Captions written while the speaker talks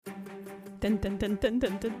Great British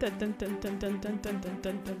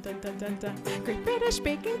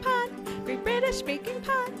Baking Pod, Great British Baking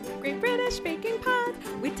Pod, Great British Baking Pod,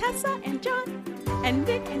 with Tessa and John, and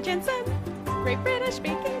Nick and Jensen. Great British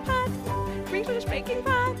Baking Pod, Great British Baking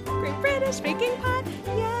Pod, Great British Baking Pod,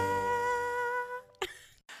 yeah!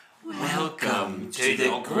 Welcome to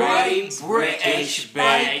the Great British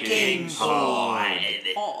Baking Pod.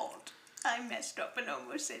 Odd. I messed up and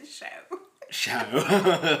almost said show.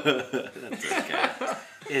 That's okay.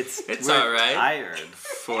 It's all right. Tired.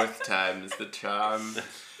 Fourth time's the charm.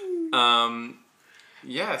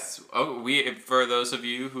 Yes. Oh, for those of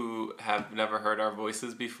you who have never heard our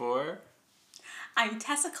voices before, I'm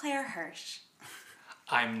Tessa Claire Hirsch.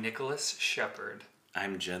 I'm Nicholas Shepard.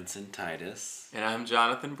 I'm Jensen Titus. And I'm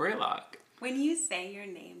Jonathan Braylock. When you say your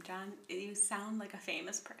name, John, you sound like a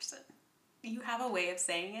famous person. You have a way of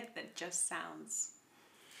saying it that just sounds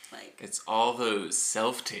like... It's all those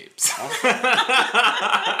self-tapes.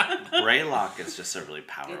 Braylock is just a really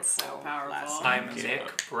powerful. It's so powerful. I'm Nick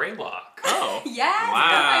Braylock. Oh. Yes! Wow. Oh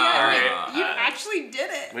my God. Right. You actually did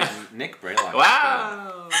it. Wait, Nick Braylock.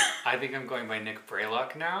 Wow. I think I'm going by Nick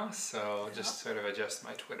Braylock now, so just sort of adjust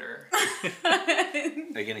my Twitter.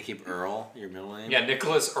 Are you going to keep Earl, your middle name? Yeah,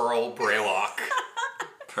 Nicholas Earl Braylock.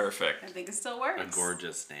 Perfect. I think it still works. A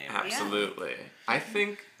gorgeous name. Absolutely. Yeah. I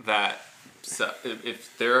think that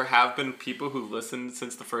if there have been people who listened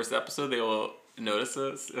since the first episode, they will notice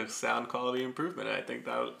a sound quality improvement. And I think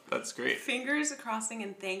that's great. Fingers crossing,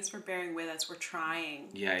 and thanks for bearing with us. We're trying.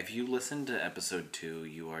 Yeah, if you listen to episode 2,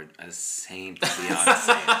 you are a saint beyond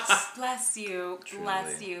saints. Bless you. Truly.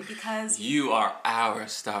 Bless you. Because... You are our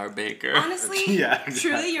star baker. Honestly, Yeah, exactly.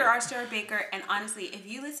 Truly, you're our star baker. And honestly, if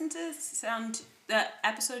you listen to the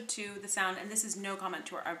episode 2, the sound, and this is no comment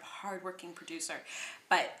to our hardworking producer,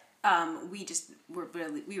 but we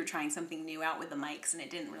were trying something new out with the mics and it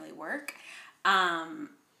didn't really work.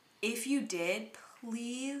 If you did,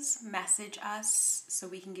 please message us so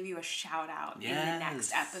we can give you a shout out in the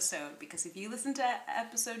next episode, because if you listen to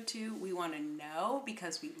episode 2, we want to know,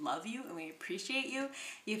 because we love you and we appreciate you.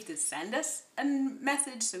 You have to send us a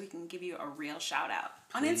message so we can give you a real shout out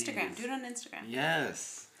on Instagram. Do it on Instagram.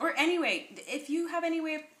 Yes. Or anyway, if you have any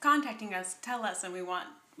way of contacting us, tell us, and we want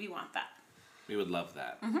that. We would love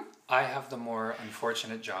that. Mm-hmm. I have the more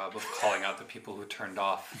unfortunate job of calling out the people who turned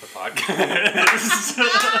off the podcast.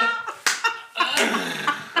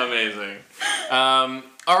 Amazing.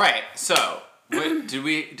 All right. So,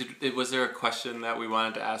 was there a question that we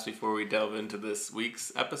wanted to ask before we delve into this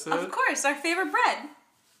week's episode? Of course, our favorite bread.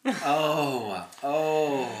 Oh.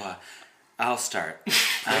 I'll start.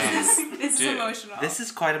 This is emotional. This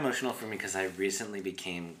is quite emotional for me because I recently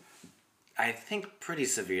became, I think, pretty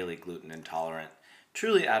severely gluten intolerant,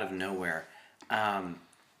 truly out of nowhere.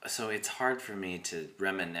 So it's hard for me to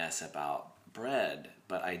reminisce about bread,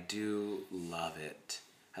 but I do love it.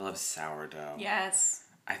 I love sourdough. Yes.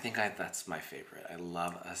 I think that's my favorite. I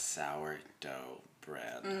love a sourdough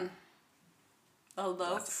bread. A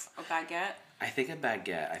loaf, a baguette. I think a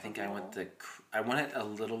baguette. I think I want it a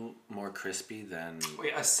little more crispy than...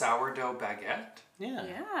 Wait, a sourdough baguette? Yeah.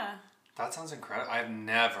 Yeah. That sounds incredible. I've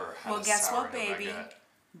never had Well, a guess sourdough what, baby? baguette.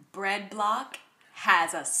 Bread Block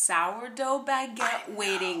has a sourdough baguette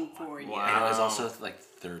waiting for you. Wow. And it was also like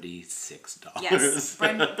 $36. Yes,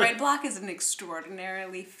 Bread Block is an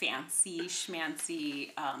extraordinarily fancy,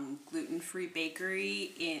 schmancy, gluten-free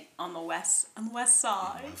bakery on the west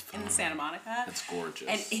side in Santa Monica. It's gorgeous.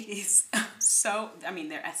 And it is so. I mean,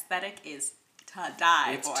 their aesthetic is to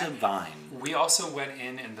die for. It's divine. We also went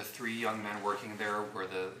in, and the 3 young men working there were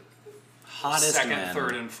the Hottest second, men.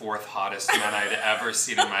 third, and fourth hottest men I'd ever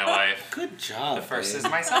seen in my life. Good job. The first babe. is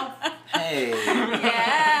myself. Hey.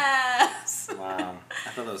 Yes. Wow.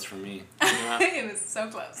 I thought that was for me. It was so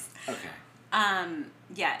close. Okay.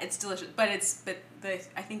 Yeah, it's delicious, but I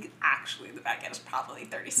think actually the baguette is probably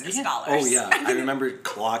 $36. Yeah. Oh yeah, I remember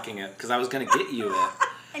clocking it because I was gonna get you it.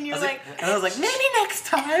 And you're like, I was like, maybe next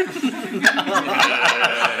time. she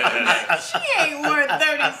ain't worth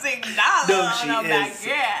 $36 No, on she a is.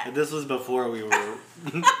 baguette. This was before we were.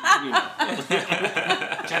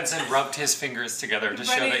 Jensen rubbed his fingers together to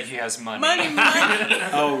show that he has money. Money.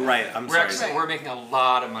 Oh right, I'm sorry. We're making a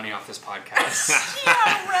lot of money off this podcast.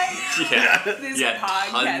 Yeah, right. Yeah. This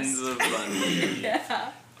Tons podcast. of money.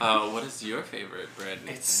 Yeah. What is your favorite bread?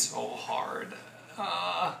 It's so hard.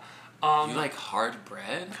 You like hard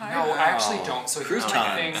bread? No, I actually don't. So here's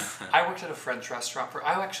my thing. Croutons. I worked at a French restaurant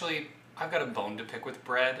I I've got a bone to pick with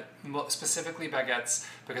bread, specifically baguettes,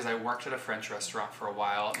 because I worked at a French restaurant for a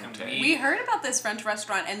while, and we heard about this French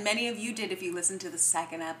restaurant, and many of you did if you listened to the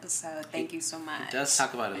second episode. Thank you so much. He does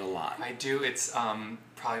talk about it a lot. I do. It's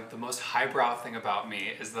probably the most highbrow thing about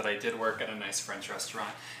me is that I did work at a nice French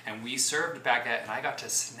restaurant, and we served baguette, and I got to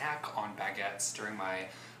snack on baguettes during my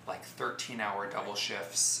 13-hour double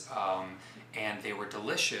shifts, and they were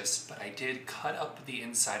delicious, but I did cut up the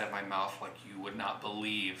inside of my mouth like you would not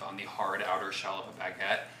believe on the hard outer shell of a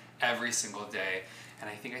baguette every single day, and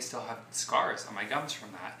I think I still have scars on my gums from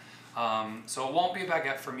that. So it won't be a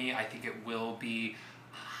baguette for me. I think it will be,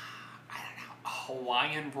 I don't know, a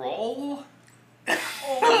Hawaiian roll? That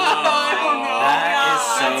is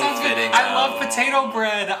so fitting. I love potato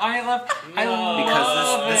bread. I love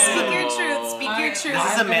Because this is Speak your truth. Speak your truth.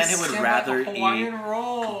 This is a man who would rather eat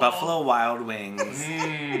roll. Buffalo Wild Wings,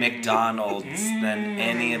 McDonald's than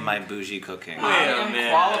any of my bougie cooking. I am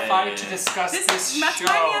qualified to discuss this That's show.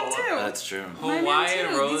 my man too. That's true.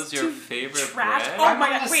 Hawaiian roll These is your two favorite trash. bread? Oh my I'm on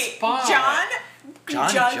god! the Wait, spot. John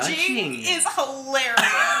judging judging. is hilarious.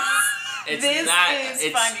 This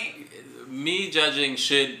is funny. Me judging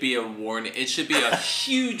should be a warning. It should be a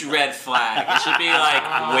huge red flag. It should be like,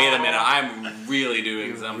 wait a minute, I'm really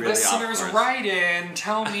doing something. really Listeners, off course. write in.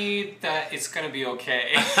 Tell me that it's going to be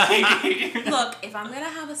okay. Look, if I'm gonna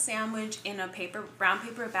have a sandwich in a brown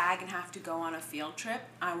paper bag and have to go on a field trip,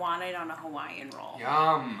 I want it on a Hawaiian roll.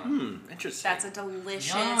 Yum. Interesting. That's a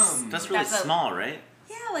delicious. Yum. That's really small, right?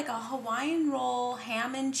 Yeah, like a Hawaiian roll,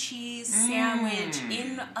 ham and cheese sandwich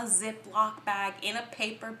in a Ziploc bag, in a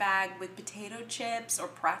paper bag with potato chips or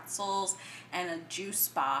pretzels and a juice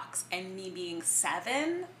box, and me being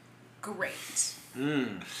 7, great.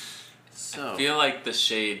 So I feel like the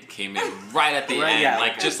shade came in right at the Right, end, yeah.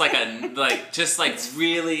 like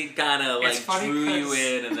really kind of It's funny drew you 'cause-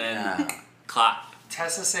 in and then Yeah. clap.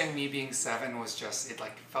 Tessa saying me being 7 was just, it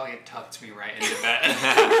felt like it tucked me right into bed.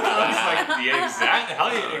 I was like,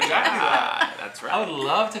 exactly that. That's I right. would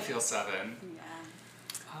love to feel 7.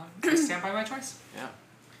 Yeah. I stand by my choice. Yeah.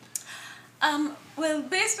 Well,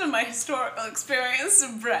 based on my historical experience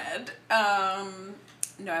of bread,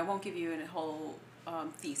 no, I won't give you a whole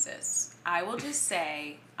thesis. I will just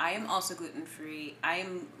say I am also gluten-free. I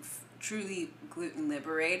am truly gluten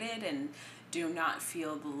liberated and do not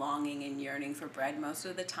feel the longing and yearning for bread most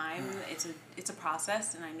of the time. It's a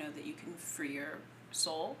process, and I know that you can free your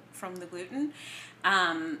soul from the gluten.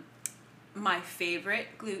 My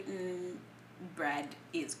favorite gluten bread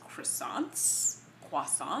is croissants.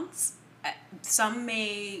 Some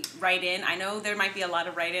may write in. I know there might be a lot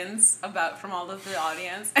of write-ins from all of the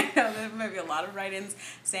audience. I know there might be a lot of write-ins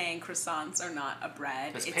saying croissants are not a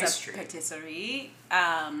bread. It's It's pastry. a patisserie.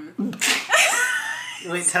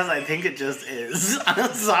 Wait, Tess, I think it just is.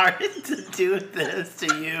 I'm sorry to do this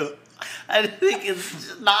to you. I think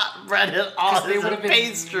it's not bread at all. They It's would a have been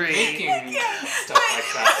pastry. making stuff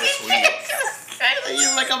like that this week.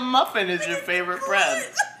 You're like a muffin is your favorite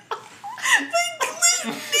bread.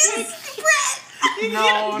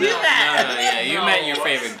 No, Yeah, you meant your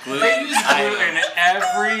favorite gluten. They use gluten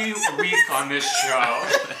every week on this show.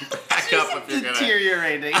 Back up if you're gonna.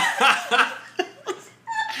 Deteriorating. All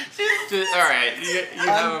right, you have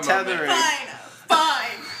a moment. Untethering.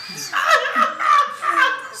 Fine.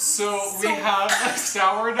 So we have a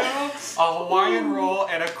sourdough, a Hawaiian roll,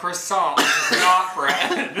 and a croissant, which is not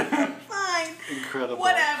bread. Fine. Incredible.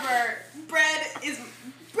 Whatever.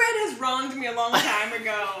 Bread has wronged me a long time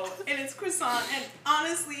ago, and it's croissant. And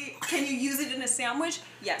honestly, can you use it in a sandwich?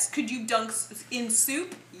 Yes. Could you dunk in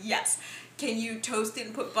soup? Yes. Can you toast it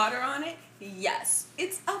and put butter on it? Yes.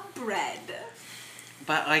 It's a bread.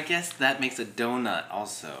 But I guess that makes a donut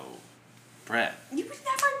also bread. You would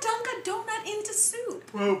never dunk a donut into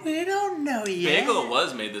soup. Well, we don't know yet. Bagel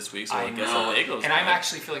was made this week, so I guess a bagel's And I'm good.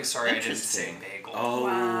 actually feeling sorry I didn't say Interesting. bagel. Oh,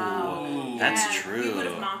 Wow. that's Yeah, true. We would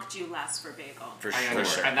have mocked you less for bagel. For I sure.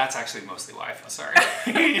 understand. And that's actually mostly why I feel sorry.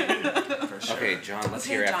 For sure. Okay, John, let's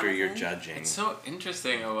Okay, hear after your Jonathan. judging. It's so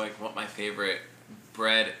interesting of what my favorite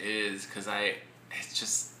bread is because I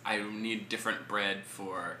need different bread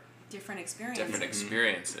for Different experience. different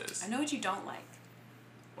experiences. I know what you don't like.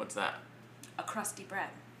 What's that? A crusty bread.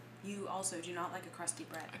 You also do not like a crusty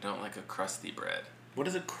bread. I don't like a crusty bread. What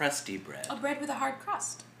is a crusty bread? A bread with a hard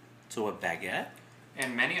crust. So a baguette?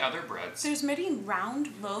 And many other breads. There's many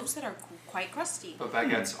round loaves that are quite crusty. But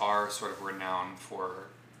baguettes are sort of renowned for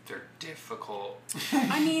they're difficult.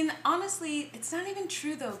 I mean, honestly, it's not even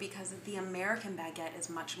true though, because the American baguette is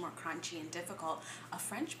much more crunchy and difficult. A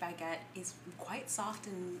French baguette is quite soft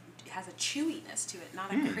and has a chewiness to it,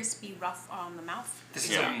 not a crispy, rough on the mouth. This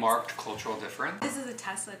is a marked cultural difference. This is a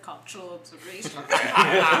Tesla cultural observation.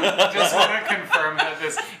 Just want to confirm that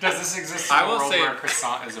does this exist in a world where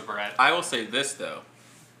croissant is a bread? I will say this though.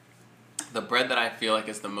 The bread that I feel like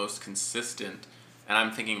is the most consistent, and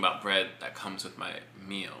I'm thinking about bread that comes with my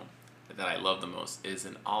meal, that I love the most, is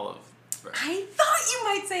an olive bread. I thought you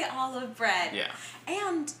might say olive bread. Yeah.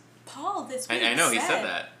 And Paul this week I know, he said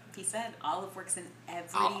that. He said olive works in every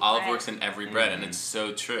Olive bread. works in every bread, and it's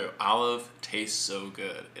so true. Olive tastes so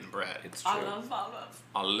good in bread. It's true. Olive.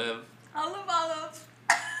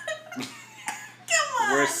 Come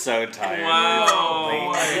on. We're so tired.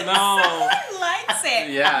 Wow. It's late. No. Someone likes it.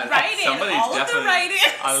 Yeah, Write in. somebody All of the definitely-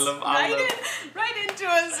 write-ins. Write into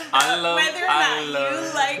us about whether or not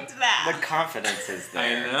you liked that. The confidence is I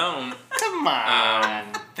there. know. Come on.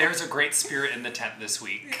 There's a great spirit in the tent this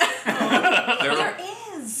week. There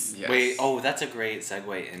is. Yes. Wait, that's a great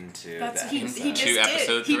segue into That's that. he just To did.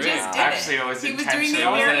 episode He 3. just did Actually, it. it was He was doing it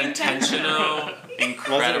That was very an intentional,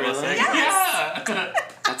 incredible Was it really? thing. Yeah.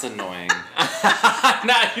 That's annoying.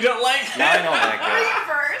 Nah, you don't like it. No, I don't like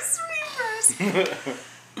it. Reverse.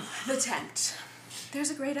 The tent.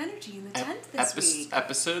 There's a great energy in the tent this week.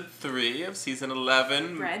 Episode 3 of season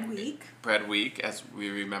 11. Bread week. Bread week, as we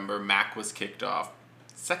remember, Mac was kicked off.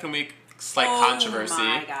 Second week, slight Oh controversy.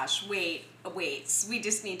 my gosh! Wait. We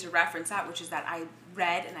just need to reference that, which is that I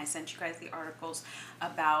read and I sent you guys the articles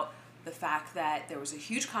about the fact that there was a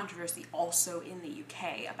huge controversy also in the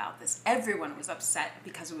UK about this. Everyone was upset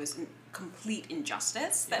because it was complete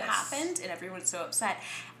injustice that happened, and everyone was so upset.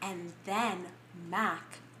 And then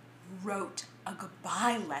Mac wrote a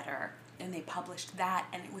goodbye letter, and they published that,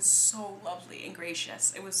 and it was so lovely and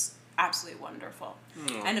gracious. It was absolutely wonderful.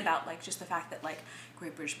 And about just the fact that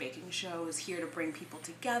Great British Baking Show is here to bring people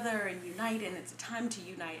together and unite, and it's a time to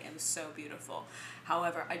unite, and it was so beautiful.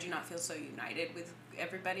 However, I do not feel so united with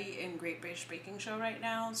everybody in Great British Baking Show right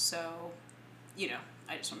now, so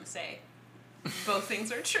I just want to say both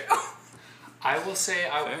things are true. I will say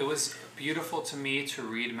it was beautiful to me to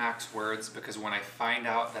read Mac's words, because when I find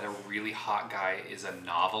out that a really hot guy is a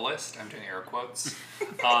novelist, I'm doing air quotes,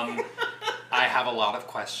 I have a lot of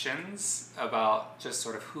questions about just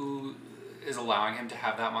sort of who is allowing him to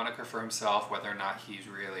have that moniker for himself, whether or not he's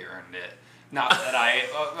really earned it. Not that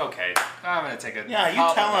okay, I'm going to take a... Yeah, you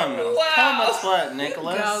tell him. Wow. Tell him what's what,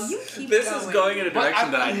 Nicholas. You keep This going. is going in a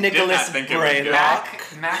direction that I did Nicholas not think it would go.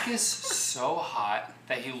 Braylock. Mac is so hot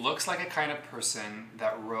that he looks like a kind of person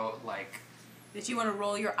that wrote That you want to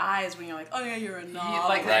roll your eyes when you're like, oh yeah, you're a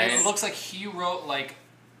novelist. Right. It looks like he wrote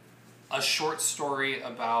a short story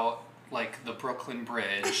about the Brooklyn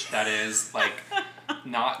Bridge that is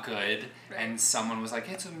not good, and someone was like,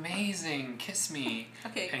 it's amazing, kiss me.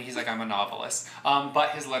 Okay. And he's like, I'm a novelist. But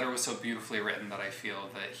his letter was so beautifully written that I feel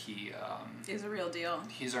that he is a real deal.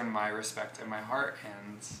 he's earned my respect and my heart,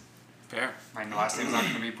 and Fair. my last name's not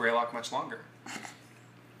going to be Braylock much longer.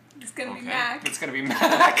 It's gonna be Okay. Mac. It's going to be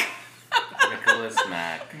Mac. Nicholas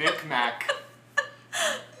Mac. Nick Mac.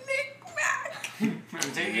 Nick Mac.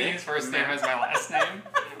 I'm taking his first name as my last name.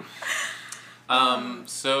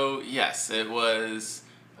 So yes, it was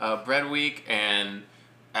Bread Week, and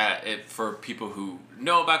for people who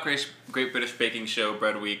know about Great British Baking Show,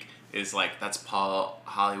 Bread Week is that's Paul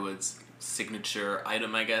Hollywood's signature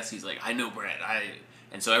item, I guess. He's like, I know bread,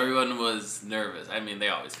 and so everyone was nervous. I mean, they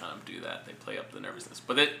always kind of do that. They play up the nervousness,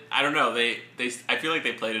 but I don't know. I feel like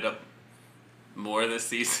they played it up more this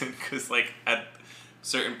season, because at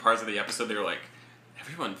certain parts of the episode they were like,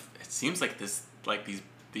 everyone. It seems like these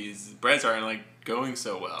breads aren't going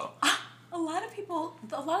so well. A lot of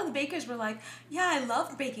the bakers were like, yeah, I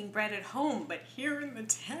love baking bread at home, but here in the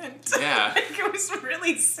tent, Yeah. it was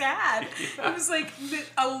really sad. Yeah. It was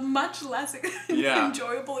a much less Yeah.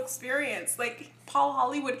 enjoyable experience. Paul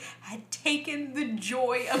Hollywood had taken the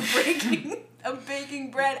joy of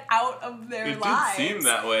baking bread out of their lives. It did seem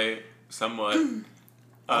that way somewhat.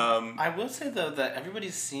 I will say though that everybody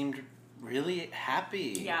seemed really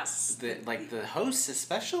happy. Yes. The hosts,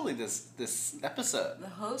 especially this episode. The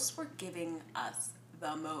hosts were giving us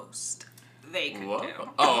the most they could Whoa. do.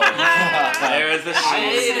 Oh, there's the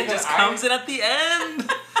shade. It just comes in at the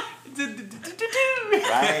end.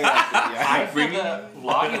 Right. I Yeah. think that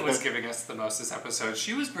Lottie was giving us the most this episode.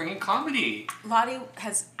 She was bringing comedy. Lottie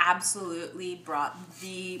has absolutely brought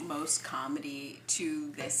the most comedy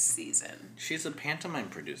to this season. She's a pantomime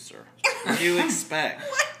producer. What do you expect?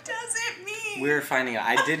 What does it mean? We're finding out.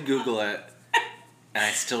 I did Google it. And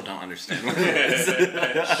I still don't understand what it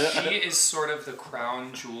is. She is sort of the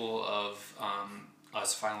crown jewel of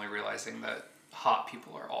us finally realizing that hot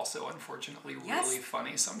people are also, unfortunately, really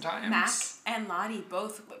funny sometimes. Mac and Lottie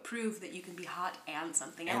both prove that you can be hot and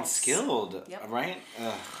something else. And skilled, Yep. right?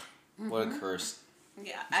 Ugh, what a curse.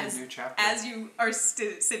 Yeah, It's a new chapter. as you are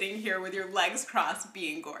sitting here with your legs crossed,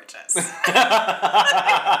 being gorgeous. He put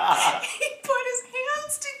his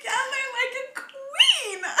hands together like a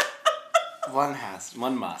queen. One must.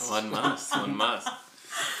 One must.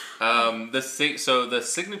 So the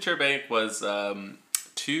signature bake was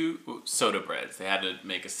 2 soda breads. They had to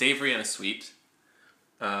make a savory and a sweet.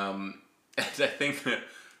 And I think that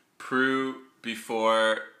Prue,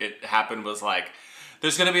 before it happened, was like,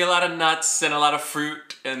 there's going to be a lot of nuts and a lot of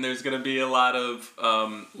fruit, and there's going to be a lot of,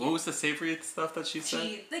 what was the savory stuff that she said?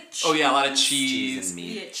 Cheese. Oh yeah, a lot of cheese. Cheese and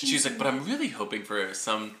meat. Yeah, And she's like, but I'm really hoping for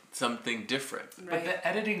something different. But the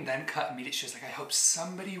editing then cut immediately. She was like, I hope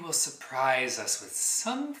somebody will surprise us with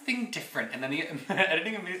something different. And then the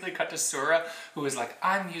editing immediately cut to Sora, who was like,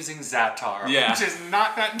 I'm using Za'atar. Yeah. Which is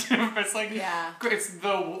not that different. It's like, Yeah. it's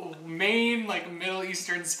the main, like, Middle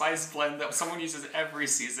Eastern spice blend that someone uses every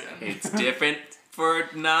season. It's different for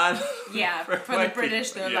non. Yeah, for the white British,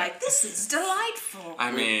 people. they're Yeah. like, this is delightful.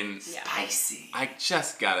 I mean, Yeah. Spicy. I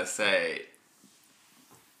just gotta say,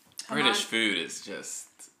 Come British on. food is just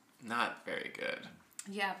not very good.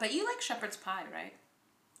 Yeah, but you like shepherd's pie, right?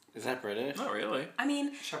 Is that British? Not really. I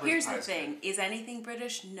mean, Shepherd's here's pie the is thing. Is anything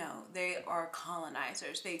British? No. They are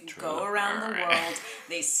colonizers. They True. go around the Alright. world,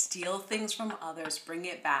 they steal things from others, bring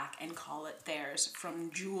it back, and call it theirs.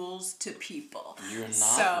 From jewels to people. You're not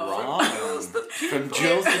So- wrong. From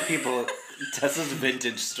jewels to people, Tessa's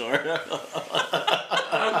vintage store.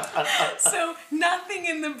 So nothing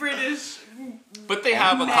in the British, But they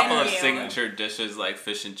have a couple of Menu. signature dishes like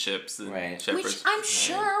fish and chips and Right. shepherd's which I'm pie.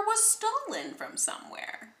 sure was stolen from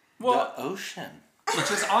somewhere. Well, the ocean.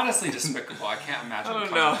 Which is honestly despicable. I can't imagine I don't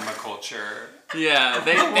coming know. from a culture yeah,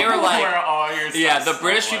 they were where like, all your yeah, stuff's the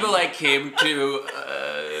British stolen. people like came to,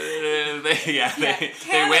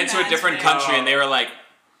 they went to a different Canada's country and they were like,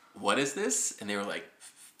 what is this? And they were like,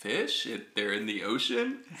 fish? They're in the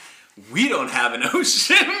ocean? We don't have an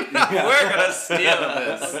ocean. We're gonna steal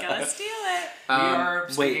this. We're gonna steal it. We are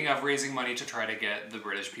wait. speaking of raising money to try to get the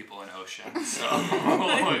British people an ocean. So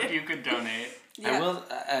if you could donate. Yeah. I will.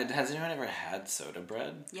 Has anyone ever had soda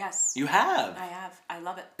bread? Yes. You have. I have. I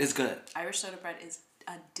love it. It's good. Irish soda bread is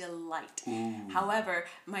a delight. However,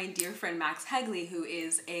 my dear friend Max Hegley, who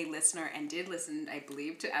is a listener and did listen, I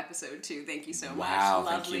believe, to episode 2. Thank you so Wow, much.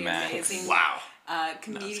 thank Lovely, you, Max. amazing Wow.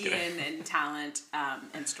 comedian and talent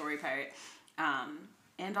and story pirate.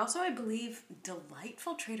 And also, I believe,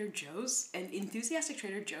 delightful Trader Joe's and enthusiastic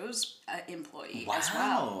Trader Joe's employee as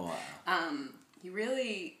well. He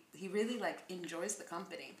really like enjoys the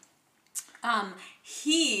company.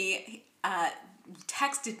 He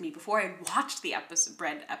texted me before I watched the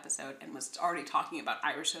bread episode and was already talking about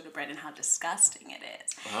Irish soda bread and how disgusting it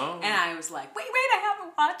is. Oh. And I was like, wait, I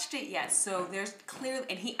haven't watched it yet. So there's clearly,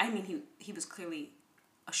 and he was clearly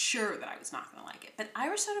sure that I was not going to like it. But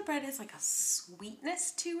Irish soda bread has like a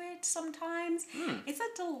sweetness to it sometimes. It's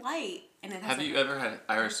a delight. And it has Have you ever had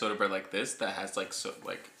Irish soda bread like this that has like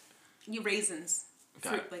raisins, Got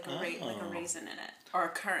fruit, it. like a raisin in it, or a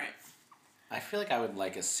currant. I feel like I would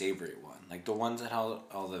like a savory one, like the ones that have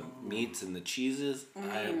all the meats and the cheeses.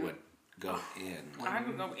 I would go in. I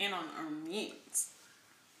would go in on our meats.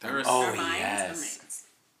 there was Oh, Ermine's, yes.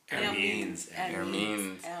 Ermine's.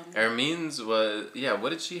 Hermine's was what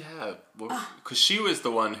did she have? Because she was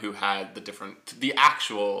the one who had the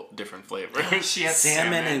actual different flavors. She has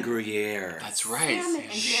Salmon and Gruyere. That's right. Salmon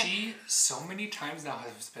and She so many times now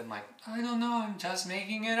has been like, I don't know, I'm just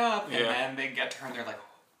making it up. And Yeah. then they get to her and they're like,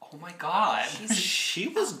 oh my god. She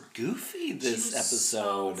was goofy this She was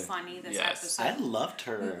episode. so funny this Yes. I episode. loved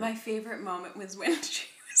her. My favorite moment was when she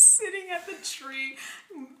was sitting at the tree,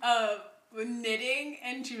 knitting,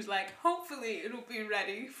 and she was like, "Hopefully, it'll be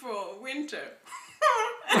ready for winter."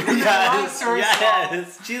 Yes,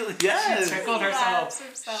 Herself. She tickled Laughs herself.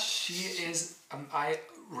 herself. She is, I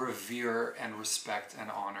revere and respect and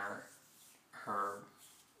honor her,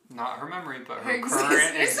 not her memory, but her Her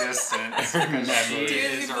current existence. existence. Because she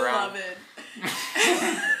Dearly is around.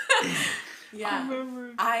 beloved. Yeah,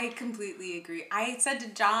 I completely agree. I said to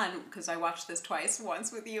John, because I watched this twice,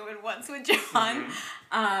 once with you and once with John,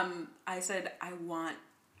 I said, I want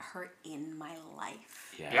her in my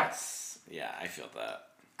life. Yes. Yeah, I feel that.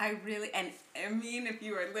 I really, and I mean, if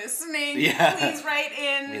you are listening, Yeah. please write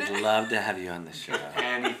in. We'd love to have you on the show.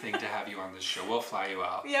 Anything to have you on this show. We'll fly you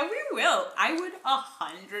out. Yeah, we will. I would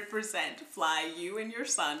 100% fly you and your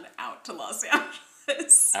son out to Los Angeles.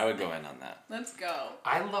 I would go in on that. Let's go.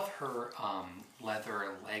 I love her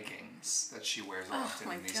leather leggings that she wears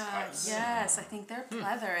often in these cuts. Yes, I think they're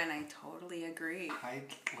pleather, and I totally agree. I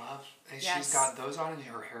love. Yes. She's got those on, and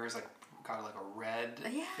her hair is like got like a red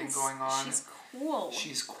thing going on. She's cool.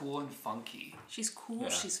 She's cool and funky. She's cool. Yeah.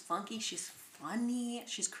 She's funky. She's funny.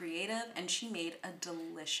 She's creative, and she made a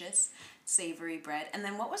delicious savory bread. And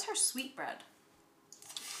then what was her sweet bread?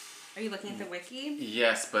 Are you looking at the wiki?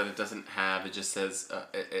 Yes, but it doesn't have. It just says.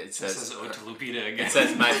 It says. Ode to Lupita again. It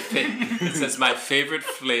says it says my favorite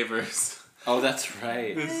flavors. Oh, that's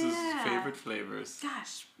right. This is Yeah. favorite flavors.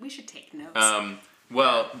 Gosh, we should take notes.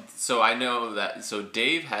 Well, so I know that. So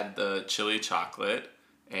Dave had the chili chocolate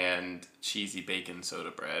and cheesy bacon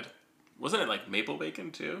soda bread. Wasn't it like maple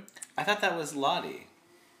bacon too? I thought that was Lottie.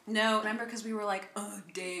 No, remember because we were like, oh,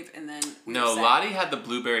 Dave, and then No, said, Lottie had the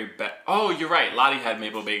blueberry. Oh, you're right. Lottie had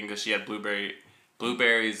maple bacon because she had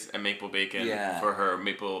blueberries and maple bacon for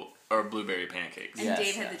her blueberry pancakes. and Yes,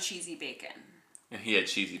 Dave had yeah. the cheesy bacon. And he had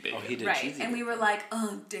cheesy bacon. Oh, he did Right, cheesy. and we were like,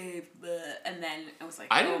 oh, Dave, bleh. And then I was like,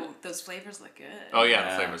 I oh, didn't- those flavors look good. Oh yeah, Yeah.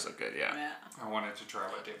 the flavors look good. Yeah. Yeah. I wanted to try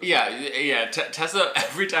what David. Yeah. Tessa.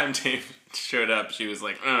 Every time Dave showed up, she was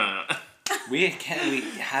like, We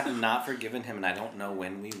have not forgiven him, and I don't know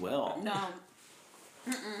when we will. No.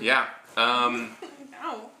 Yeah. No.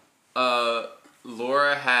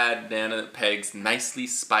 Laura had Nana Peg's nicely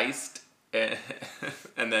spiced and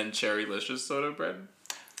then cherry-licious soda bread.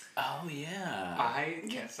 Oh yeah. I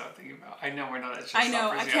can't stop thinking about. I know we're not at Showstoppers I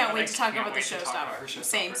know. I yet, can't but wait to talk can't about the wait to talk about her showstopper.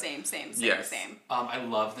 Same, showstopper. same. Yes. I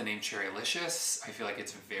love the name Cherrylicious. I feel like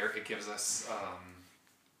it gives us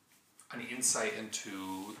an insight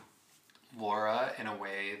into Laura in a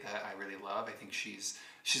way that I really love. I think she's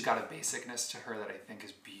got a basicness to her that I think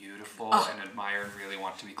is beautiful and admire and really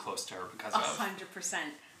want to be close to her because of. 100%.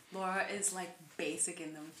 Laura is like basic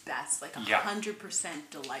in the best, like 100%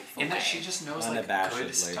 delightful In that way. she just knows like Unabashedly.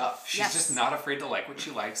 good stuff. She's Yes. just not afraid to like what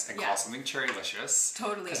she likes and call Yes. something Cherrylicious.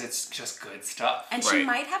 Totally. Because it's just good stuff. And she Right.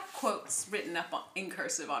 might have quotes written up in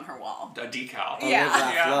cursive on her wall. A decal. Oh, Yeah. Live,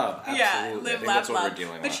 laugh, Yeah. love. Absolutely. Yeah, I live, think laugh, that's what love. we're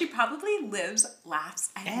dealing But with. she probably lives, laughs,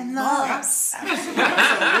 and And loves. loves. Absolutely,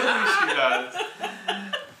 she does.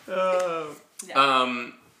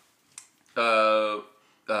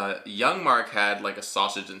 Young Mark had like a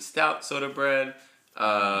sausage and stout soda bread.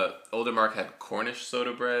 Older Mark had Cornish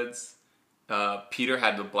soda breads. Peter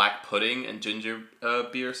had the black pudding and ginger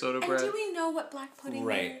beer soda And bread. do we know what black pudding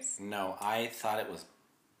Right. is? No, I thought it was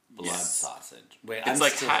blood sausage. Wait, It's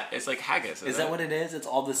like it's like haggis. Is that what it is? It's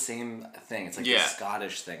all the same thing. It's like Yeah. the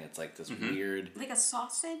Scottish thing. It's like this weird. Like a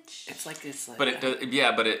sausage? It's like But it does,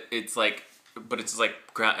 yeah, but it's like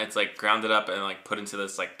grounded up and like put into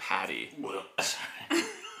this like patty.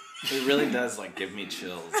 It really does like give me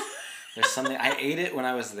chills. There's something I ate it when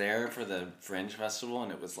I was there for the Fringe Festival,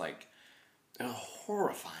 and it was like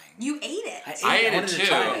horrifying. You ate it. I ate it wanted to too.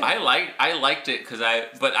 try it. I liked it because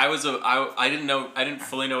I didn't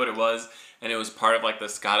fully know what it was, and it was part of like the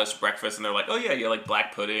Scottish breakfast, and they're like, oh yeah, you're like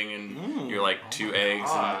black pudding, and you're like two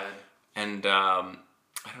eggs, and I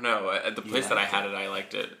don't know. At the place that I had it, I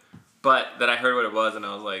liked it, but then I heard what it was, and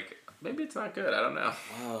I was like, maybe it's not good. I don't know.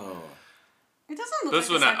 Whoa. It doesn't look This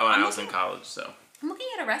like was it's when like- I was in college, so. I'm looking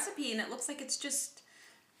at a recipe and it looks like it's just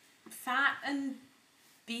fat and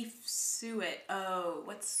beef suet. Oh,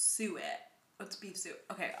 what's suet? What's beef suet?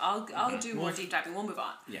 Okay, I'll do more deep diving. We'll move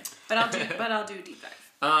on. Yeah. But I'll do a deep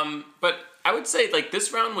dive. But I would say like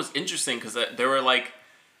this round was interesting because there were like.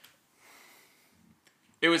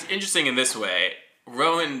 It was interesting in this way.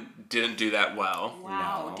 Rowan didn't do that well.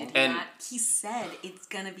 Wow, No. did he And- not? He said it's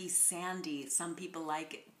gonna be sandy. Some people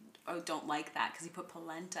like it or don't like that because he put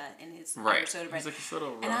polenta in his Right. soda bread. He's like this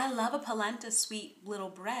little rough. And I love a polenta sweet little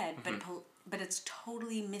bread, Mm-hmm. but it's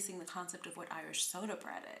totally missing the concept of what Irish soda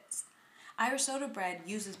bread is. Irish soda bread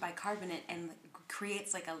uses bicarbonate and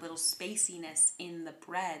creates like a little spaciness in the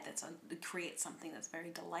bread it creates something that's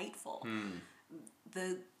very delightful.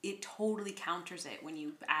 It totally counters it when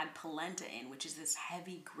you add polenta in, which is this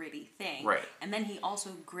heavy gritty thing. Right. And then he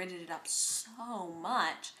also gritted it up so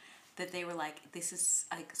much that they were like, this is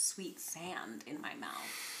like sweet sand in my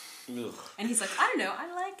mouth. Ugh. And he's like, I don't know,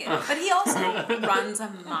 I like it. But he also runs a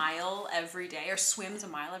mile every day or swims a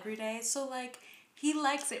mile every day. So like he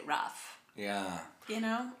likes it rough, Yeah. you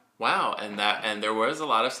know? Wow, and there was a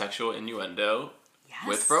lot of sexual innuendo Yes.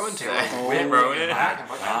 with Rowan today. Oh, With Rowan. And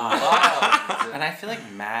I feel like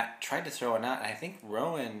Matt tried to throw it out, and I think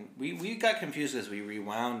Rowan, we got confused as we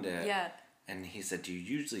rewound it. Yeah. And he said, do you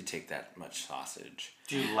usually take that much sausage?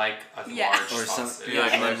 Do you like a Yeah. large Or sausage? Yeah,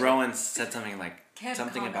 and then like- Rowan said something like, Care to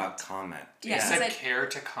something comment. about comment. Yeah. He He said said, care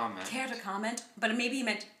to comment. care to comment, but maybe he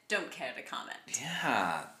meant don't care to comment.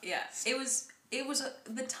 Yeah. Yeah, it was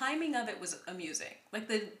the timing of it was amusing. Like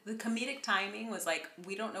the comedic timing was like,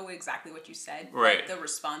 we don't know exactly what you said. Right. But the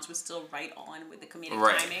response was still right on with the comedic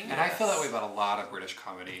Right. timing. And I feel that way about a lot of British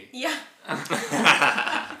comedy. Yeah.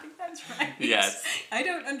 I think that's right. Yes. I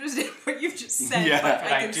don't understand what you just said, Yeah. but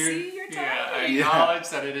But I can see your timing. Yeah, I acknowledge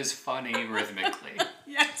that it is funny rhythmically.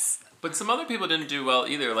 Yes. But some other people didn't do well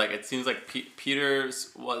either. Like, it seems like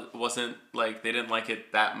Peter's wasn't, like, they didn't like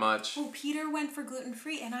it that much. Well, Peter went for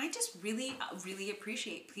gluten-free, and I just really, really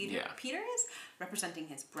appreciate Peter. Yeah. Peter is representing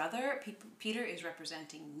his brother. Peter is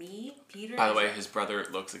representing me. Peter. By the way, his brother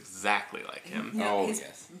looks exactly like him. No, Oh, his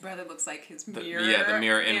yes. brother looks like his The- mirror. yeah, the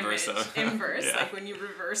mirror image. inverse of- Inverse, Yeah. like when you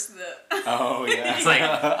reverse the. Oh, yeah. It's like,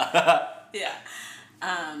 Yeah.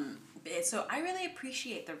 So I really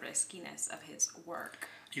appreciate the riskiness of his work.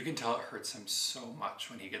 You can tell it hurts him so much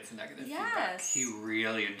when he gets negative feedback. Yes. He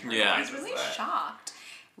really internalizes Yeah. He's really that. shocked,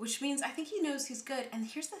 which means I think he knows he's good. And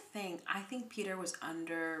here's the thing, I think Peter was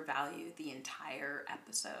undervalued the entire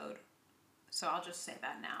episode. So I'll just say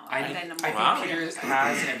that now. I And think, then Wow. Peter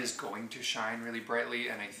has and is going to shine really brightly,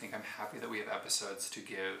 and I think I'm happy that we have episodes to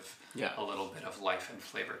give Yeah. a little bit of life and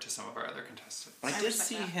flavor to some of our other contestants. I I did respect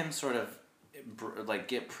see that. him sort of like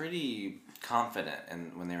get pretty confident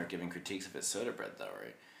and when they were giving critiques of his soda bread though,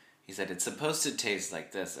 right? He said it's supposed to taste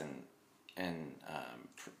like this, and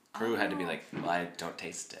Prue had to be like, well, I don't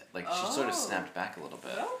taste it. Like she sort of Oh. snapped back a little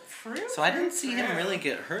bit. Oh, Prue. So I didn't see him really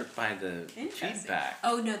get hurt by the Interesting. feedback.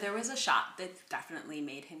 Oh no, there was a shot that definitely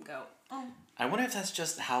made him go, oh. I wonder if that's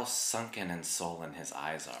just how sunken and sullen his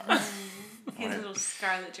eyes are. His little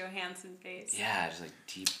Scarlett Johansson face. Yeah, just like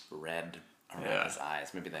deep red around Yeah. his eyes.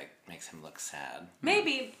 Maybe that makes him look sad.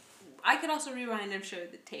 Maybe. I could also rewind and show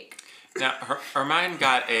the take. now, Hermione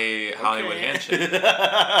got a Hollywood handshake.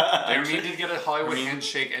 Hermione did get a Hollywood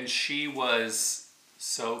handshake, and she was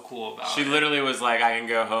so cool about She it. literally was like, I can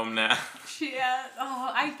go home now. Yeah.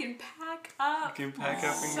 Oh, I can pack up. You can pack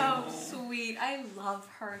up and So sweet. I love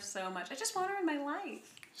her so much. I just want her in my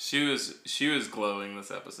life. She was glowing this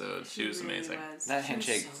episode. She was really amazing. was. That She was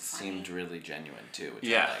handshake so funny. seemed really genuine too, which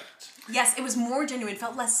Yeah. I liked. Yes, it was more genuine.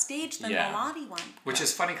 Felt less staged than Yeah. the Lottie one. Which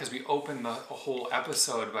is funny because we opened the whole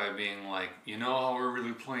episode by being like, you know how we're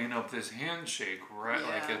really playing up this handshake, right?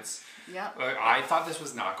 Like Yeah. it's. Yep. I thought this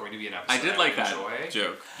was not going to be an episode. I did like that enjoy.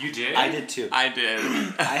 joke. You did? I did too. I did.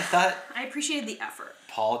 I thought I appreciated the effort.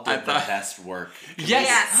 Paul I did the thought- best work.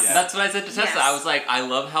 Yes. Yeah. That's what I said to Tessa. Yes. I was like, I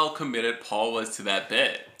love how committed Paul was to that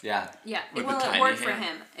bit. Yeah. Yeah, With well, the it tiny worked for hand.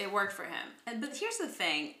 him. It worked for him. But here's the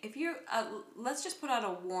thing: if you're, let's just put out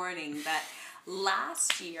a warning that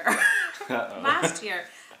last year,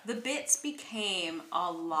 the bits became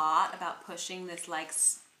a lot about pushing this like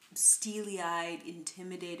steely-eyed,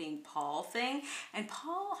 intimidating Paul thing. And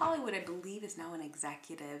Paul Hollywood, I believe, is now an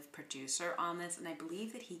executive producer on this, and I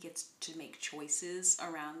believe that he gets to make choices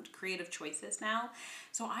around creative choices now.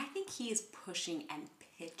 So I think he is pushing and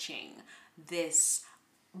pitching this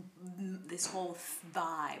whole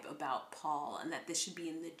vibe about Paul, and that this should be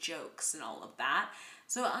in the jokes and all of that.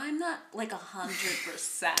 So I'm not like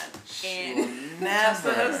 100% in.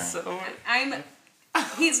 Never.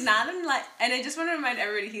 He's not in and I just want to remind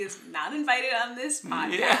everybody he is not invited on this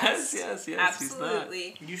podcast. Yes,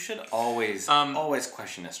 Absolutely. You should always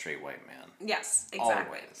question a straight white man. Yes,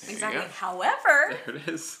 exactly. Always. Exactly. There you go. However, There it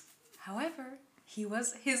is. he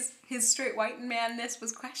was his straight white manness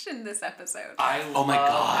was questioned this episode. Oh my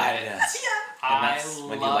god. It. Yes. I And that's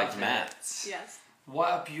when you liked loved Matt. it. Yes. What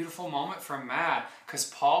a beautiful moment from Matt, because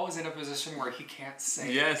Paul was in a position where he can't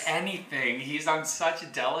say Yes. anything. He's on such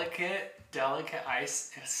delicate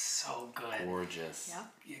ice. It's so good. Gorgeous. Yep.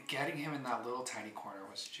 Yeah, getting him in that little tiny corner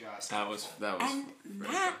was just That was And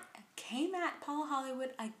very Matt good. came at Paul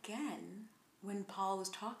Hollywood again when Paul was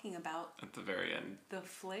talking about At the very end. the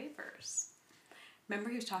flavors.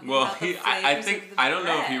 Remember he was talking Well, about the flavors I think of the I don't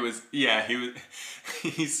know if he bread. was. Yeah, he was.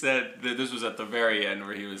 He said that this was at the very end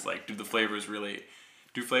where he was like, "Do flavors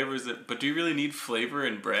but do you really need flavor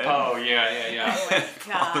in bread?" Oh yeah. Oh my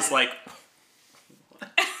I was God. like,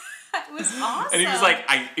 It was awesome. and he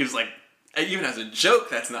was like, even as a joke,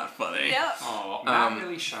 that's not funny. Yep. Oh, Matt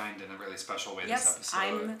really shined in a really special way this Yes, episode.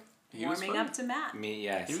 I'm He was warming funny. up to Matt. Me,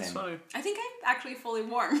 yeah, He was same. funny. I think I'm actually fully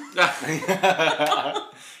warm.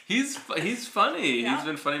 He's funny. Yeah. He's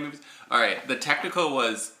been funny in movies. All right, the technical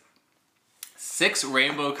was 6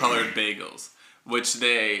 rainbow-colored bagels, which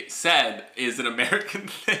they said is an American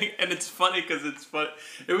thing, and it's funny because it's fun.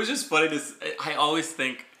 It was just funny to. I always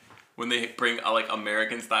think when they bring like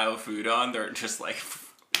American-style food on, they're just like,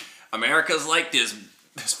 America's like this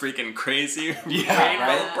this freaking crazy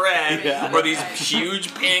right? bread Yeah. or these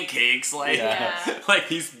huge pancakes, like like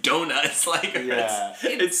these donuts, like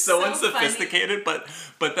it's so unsophisticated, but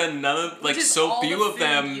then none of like so few of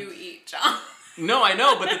them. You eat, John. No, I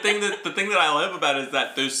know, but the thing that I love about it is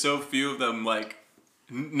that there's so few of them like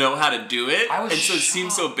know how to do it, I was and so it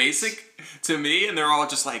seems so shocked. basic to me, and they're all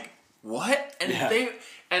just like, what? And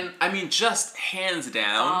and I mean, just hands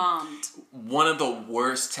down, one of the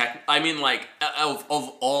worst I mean, like of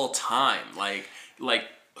all time, like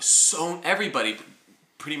so everybody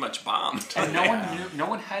pretty much bombed. And no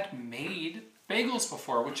one had made bagels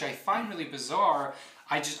before, which I find really bizarre.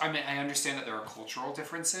 I understand that there are cultural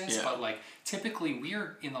differences, but like typically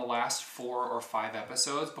we're in the last 4 or 5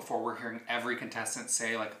 episodes before we're hearing every contestant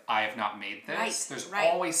say like, I have not made this. Right, There's right,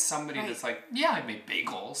 always somebody that's like, yeah, I made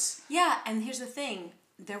bagels. Yeah, and here's the thing.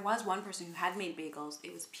 There was one person who had made bagels.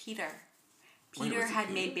 It was Peter. Peter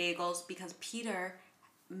had made bagels because Peter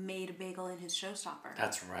made a bagel in his showstopper.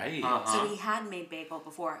 That's right. So he had made bagel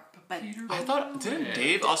before, but I thought didn't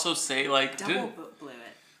Dave also say like double blew it.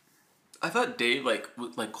 I thought Dave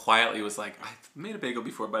like quietly was like, I've made a bagel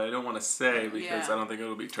before, but I don't want to say because I don't think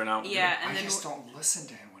it'll turn out. Yeah, good. and I then just don't listen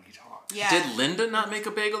to him when he talks. yeah. Did Linda not make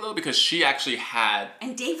a bagel though? Because she actually had.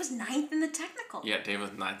 And Dave was 9th in the technical. Yeah, Dave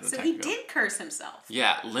was 9th in the So technical. he did curse himself.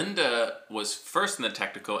 Yeah, Linda was first in the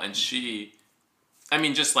technical, and she. I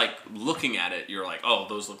mean, just like looking at it, you're like, oh,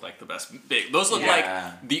 those look like the best bagel. Those look like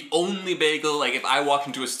the only bagel. Like if I walked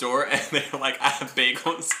into a store and they're like, I have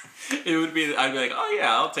bagels, I'd be like, oh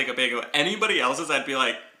yeah, I'll take a bagel. Anybody else's, I'd be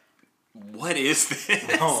like, what is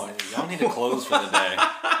this? No, y'all need to close for the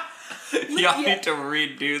day. Y'all need to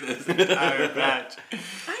redo this entire batch. I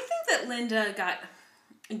think that Linda got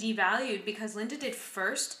devalued because Linda did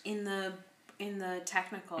first in the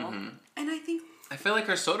technical, and I think. I feel like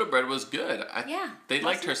her soda bread was good. They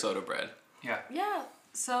liked her soda bread. Yeah. Yeah.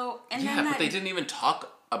 So and Yeah, then but they didn't even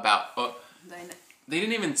talk about. They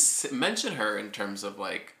didn't even mention her in terms of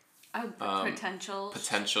like potential.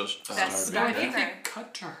 Best No, I baker. think they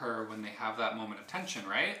cut to her when they have that moment of tension,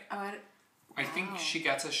 right? I think she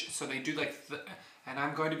gets so they do like and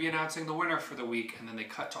I'm going to be announcing the winner for the week, and then they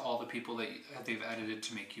cut to all the people that they've edited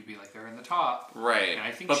to make you be like they're in the top. Right. And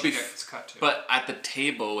I think she gets cut to. But at the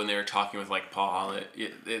table when they were talking with like Paul Holland,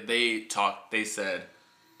 they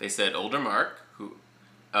said older Mark, who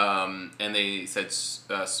and they said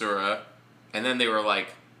Sura, and then they were like,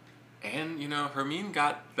 and Hermine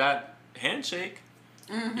got that handshake.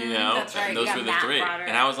 That's right. And those were the 3.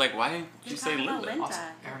 And I was like, why didn't you say Linda?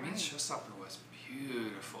 Hermine's showstopper was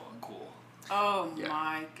beautiful and cool. Oh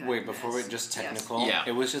my goodness. Wait, before we just technical, Yeah.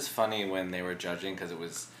 it was just funny when they were judging because it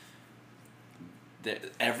was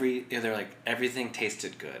they're like everything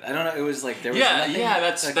tasted good. I don't know. It was like there was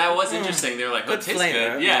nothing, that was interesting. They were like, good it tastes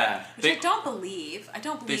flavor, good. yeah. Which I don't believe.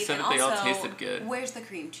 They said and that they all also, tasted good. Where's the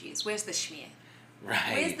cream cheese? Where's the schmear?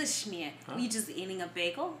 Right. Where's the schmear? Were you just eating a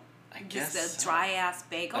bagel? I guess Just a so. dry ass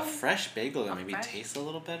bagel? A fresh bagel that maybe tastes a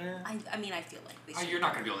little better. I mean, I feel like they should You're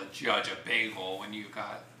not going to be able to judge a bagel when you've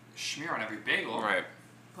got schmear on every bagel. Right.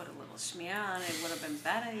 put a little schmear on it. Would have been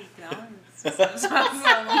better, That's all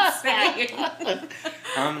I'm saying.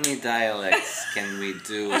 How many dialects can we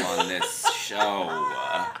do on this show?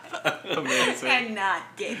 Amazing. And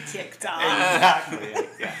not get kicked off. Exactly.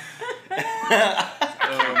 Yeah.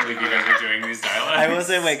 I can't believe you guys are doing these dialects. I will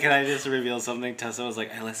say, wait, can I just reveal something? Tessa was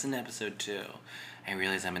like, I listened to episode 2. I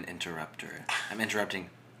realize I'm an interrupter. I'm interrupting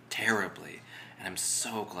terribly. And I'm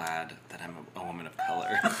so glad that I'm a woman of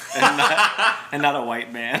color and not a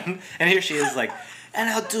white man. And here she is like, and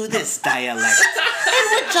I'll do this dialect.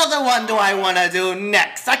 And which other one do I want to do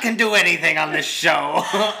next? I can do anything on this show.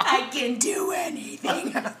 I can do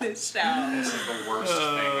anything on this show. This is the worst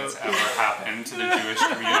thing that's ever happened to the Jewish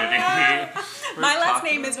community. My last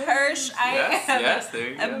name is Hirsch. Yes,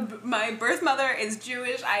 there you go. My birth mother is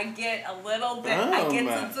Jewish. I get a little bit. I get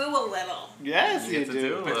to do a little. Yes, You you get to do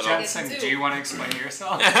do. a But little. Jensen, do you want to explain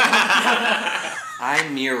yourself? I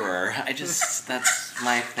mirror. that's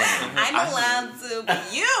my thing. I'm allowed to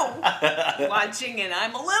be you watching, and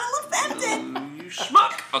I'm a little offended. You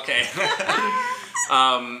schmuck. Okay.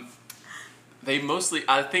 They mostly,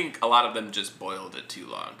 I think a lot of them just boiled it too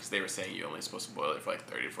long because they were saying you're only supposed to boil it for like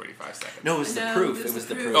 30 to 45 seconds. No, it was the No, proof. it It was was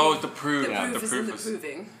the the proof. proof. Oh, the proof. The Yeah, proof the is proof in the was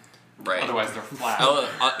proving. right. Otherwise, they're flat.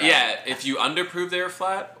 Yeah, if you underprove, they're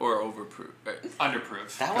flat or overproof.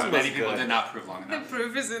 Underproof. That one Many was people good. did not prove long The enough.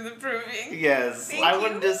 proof is in the proving. Yes, Thank I you.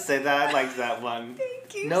 wouldn't just say that. I liked that one.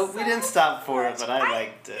 Thank you. No, so we didn't stop for it, much. but I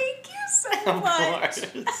liked it. Thank you so Of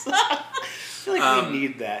much. course. I feel like we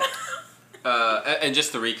need that. And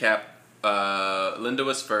just to recap, Linda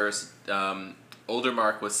was first. Older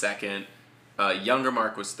Mark was second. Younger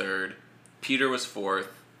Mark was third. Peter was fourth.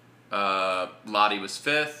 Lottie was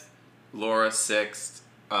fifth. Laura sixth.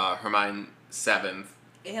 Hermione seventh.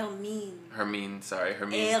 Hermine. Hermine.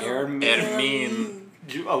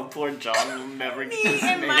 Oh, poor John will never get his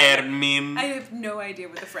and name. my- Hermine. I have no idea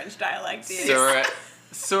what the French dialect is.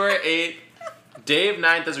 Sora 8th. Dave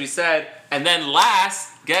 9th, as we said. And then last,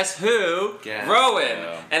 guess who?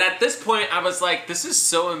 Rowan. And at this point, I was like, this is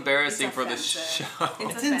so embarrassing It's for the offensive. show.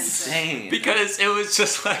 It's It's insane. Because it was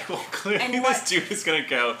just like, well, clearly And this what- dude is going to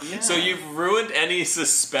go. Yeah. So you've ruined any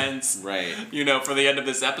suspense, Right. for the end of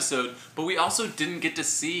this episode. But we also didn't get to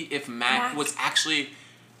see if Mac was actually,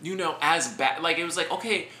 as bad. Like, it was like,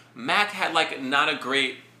 okay, Mac had, like, not a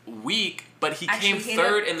great week, but he Actually, came he had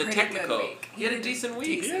third a in the pretty good technical. week. He had a decent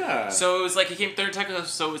week. Yeah. So it was like he came third technical.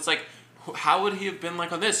 So it's like, how would he have been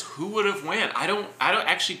like on this? Who would have won? I don't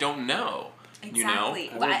know. Exactly.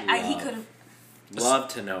 I would He love- could have. Love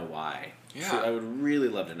to know why. Yeah. I would really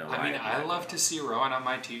love to know why. I mean, I love to see Rowan on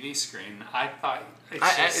my TV screen. I thought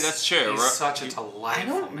that's true. He's such a I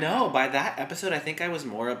delightful don't man. know. By that episode, I think I was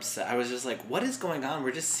more upset. I was just like, "What is going on?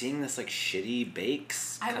 We're just seeing this like shitty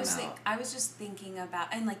bakes I come was out." just thinking about,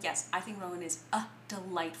 and like, yes, I think Rowan is a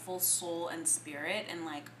delightful soul and spirit, and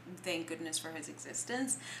like, thank goodness for his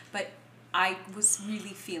existence. But I was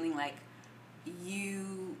really feeling like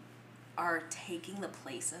you are taking the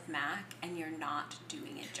place of Mac, and you're not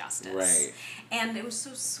doing it justice. Right. And it was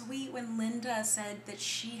so sweet when Linda said that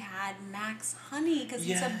she had Mac's honey because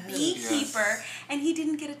he's a Yes. beekeeper, and he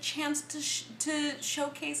didn't get a chance to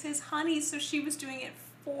showcase his honey, so she was doing it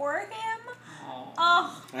for him.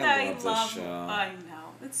 Oh, I love this show. I know.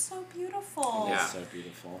 It's so beautiful. Yeah. It's so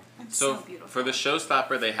beautiful. It's So so beautiful. for the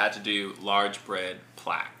showstopper, they had to do large bread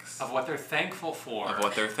plaques Of what they're thankful for. of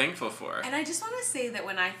what they're thankful for. And I just want to say that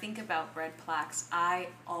when I think about bread plaques, I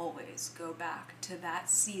always go back to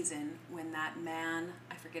that season when that man,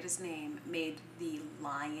 I forget his name, made the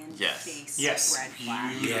lion Yes. face Yes. bread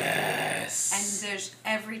plaque. Yes. And there's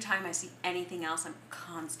every time I see anything else, I'm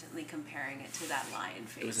constantly comparing it to that lion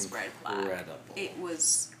face was bread plaque. incredible. It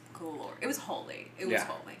was glory. It was holy. It was Yeah.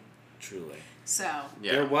 holy. Truly. So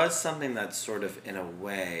Yeah. There was something that sort of, in a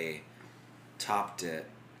way, topped it,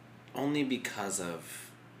 only because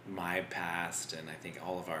of my past and I think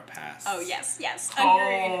all of our past. oh yes,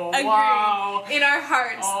 Oh, agreed. wow. In our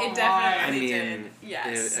hearts, Oh, it definitely I did. mean,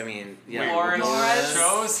 Yes.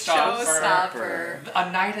 Laura's Showstopper.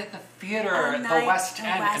 A night at the theater, the West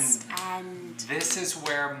End. West and End. this is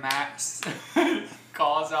where Max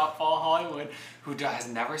calls out Paul Hollywood, who has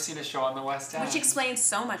never seen a show on the West End. Which explains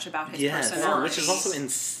so much about his Yes, personality. which is also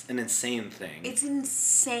an insane thing. It's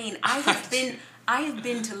insane. I have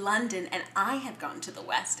been to London and I have gone to the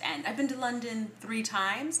West End. I've been to London 3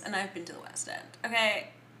 times and I've been to the West End. Okay?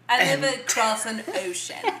 I live across an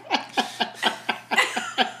ocean.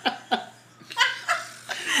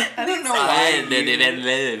 I don't know I didn't even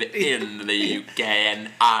live in the UK And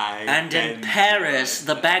in Paris,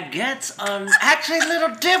 the baguettes are actually a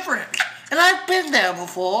little different. And I've been there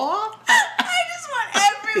before. I just want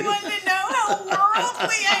everyone to know how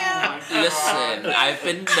worldly I am. Listen, I've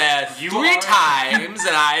been there You 3 are- times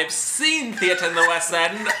and I've seen theatre in the West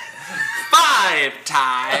End 5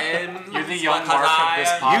 times. You're the young because Mark of this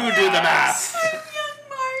podcast. You do the math. Young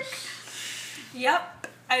Mark. Yep.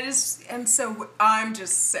 I'm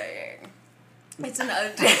just saying. It's an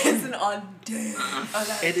audacity.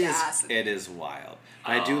 It is wild.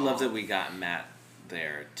 And I do love that we got Matt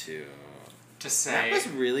there too. To say, Matt was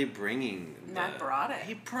really bringing. Matt brought it.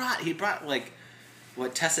 He brought like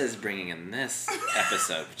what Tessa is bringing in this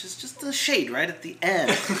episode, which is just the shade right at the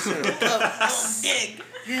end. Sort of, dig.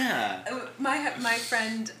 Yeah. My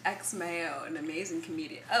friend X Mayo, an amazing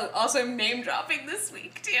comedian. Oh, also I'm name dropping this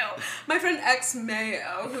week too. My friend X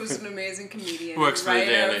Mayo, who's an amazing comedian, Works for the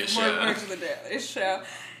writer, Daily Show. Works for the Daily Show.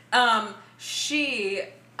 She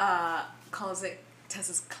calls it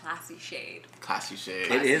Tessa's classy shade. Classy shade.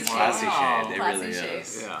 It is classy Wow. shade. It Classy really shade.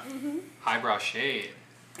 is. Yeah. highbrow shade.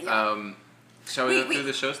 Shall we Wait, go through wait.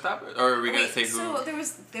 the showstopper? Or are we going to say who? So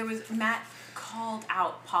there was Matt called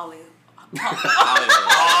out Hollywood.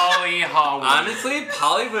 Holly Hollywood. Honestly,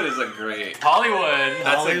 Hollywood is a great. Hollywood. That's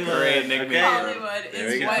Hollywood, a great nickname. okay. Hollywood There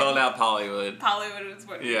is we go. what Called out Hollywood. Hollywood is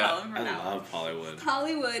what we Yeah. call him from I now on. love Hollywood.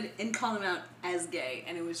 Hollywood and call him out as gay,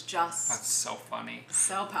 and it was just That's so funny.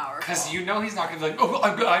 so powerful. Because you know he's not gonna be like, oh,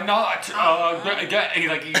 I'm not.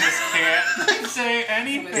 Like he just can't say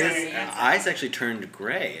anything. His Eyes actually turned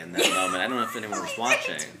gray in that moment. I don't know if anyone was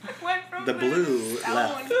watching. Went from The blue stone.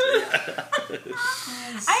 left.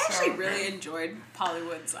 I actually really enjoyed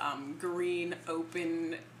Hollywood's green,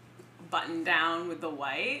 open, button down with the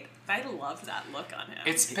white. I love that look on him.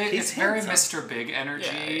 It's big. He's It's very handsome. Mr. Big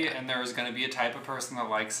energy, Yeah. and there's going to be a type of person that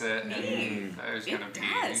likes it. And there's going to It be.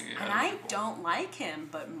 does. Yeah, And I people. don't like him,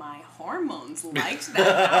 but my hormones liked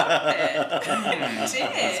that outfit.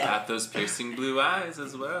 It did. Got those piercing blue eyes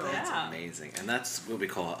as well. Yeah. Amazing. And that's what we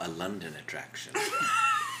call a London attraction.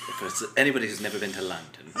 For anybody who's never been to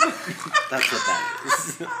London, that's what that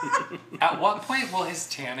is. At what point will his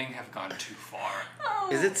tanning have gone too far? Oh.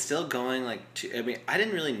 Is it still going like? I mean, I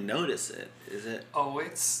didn't really notice it. Is it? Oh,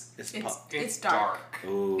 it's It's dark.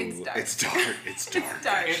 Ooh, It's dark. It's dark. It's dark. It's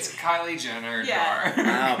dark. It's Kylie Jenner Yeah. dark.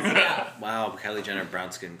 Wow. Yeah. Wow. Kylie Jenner,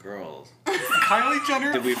 brown skinned girls. Kylie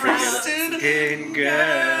Jenner Did we forget posted. skin girl?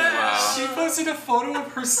 Wow. She posted a photo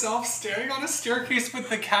of herself standing on a staircase with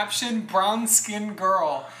the caption "brown skin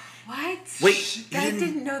girl." What? Wait, you I didn't.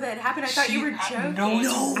 didn't know that happened. I thought you were joking. No, it's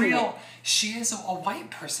No. real. She is a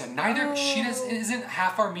white person. Neither she isn't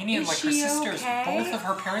half Armenian Is like her she sisters. okay? Both of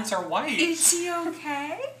her parents are white. Is she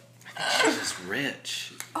okay? She's just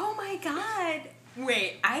rich. Oh my god.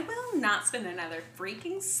 Wait, I will not spend another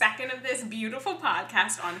freaking second of this beautiful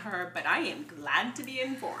podcast on her, but I am glad to be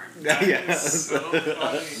informed. Yes. So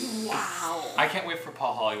funny. Wow. I can't wait for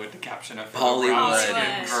Paul Hollywood to caption a Hollywood. brown skin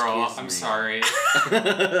Hollywood. girl. Excuse I'm me. sorry.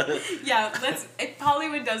 Yeah, if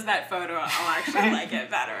Hollywood does that photo, I'll actually like it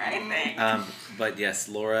better, I think. But yes,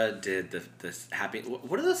 Laura did this happy.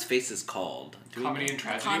 What are those faces called? Do we Comedy know? and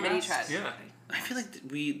tragedy. Comedy masks? tragedy. Yeah. I feel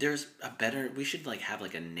like there's a better. We should like have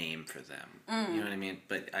like a name for them. You know what I mean?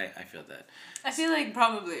 But I feel that. I feel like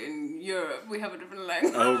probably in Europe we have a different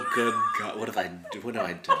language. Oh good God! What have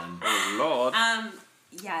I done? Oh, Lord.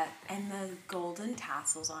 Yeah, and the golden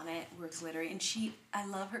tassels on it were glittery, and I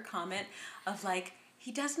love her comment of like,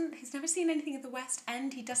 he's never seen anything at the West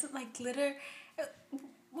End, he doesn't like glitter.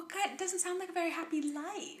 What kind, doesn't sound like a very happy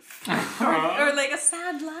life. or like a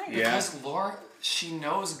sad life. Yeah. Because Laura, she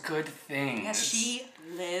knows good things. Yeah, she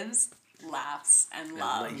lives, laughs, and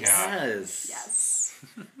loves. Yes. Yes.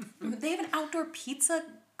 They have an outdoor pizza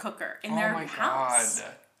cooker in Oh their my house.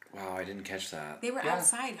 god. Wow, I didn't catch that. They were Yeah.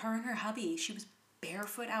 outside, her and her hubby. She was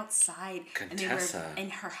barefoot outside. Contessa.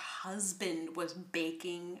 And her husband was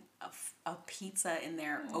baking a pizza in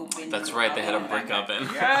their open That's right, they had a brick oven. oven.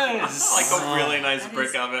 Yes. Like a really nice That brick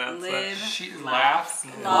is oven outside. live, She laugh,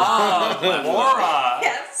 laughs. love. Laura.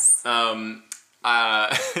 Yes.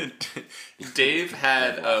 Dave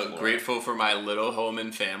had Grateful for My Little Home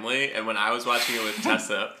and Family, and when I was watching it with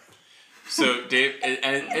Tessa, so Dave,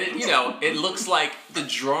 it looks like the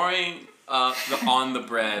drawing on the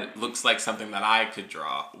bread looks like something that I could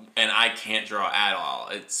draw, and I can't draw at all.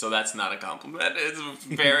 So that's not a compliment.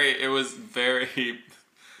 It was very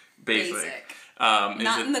basic. Basic.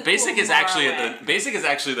 Not in the basic cool is actually way. basic is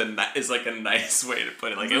actually is like a nice way to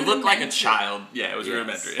put it. Like it looked like a child. Yeah, it was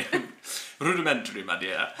Yes. rudimentary. Rudimentary, my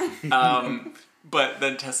dear. But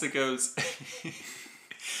then Tessa goes.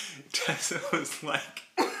 Tessa was like,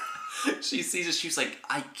 she sees it. She's like,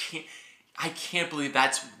 I can't believe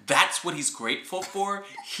that's what he's grateful for.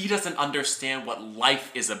 He doesn't understand what life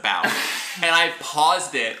is about. And I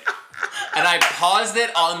paused it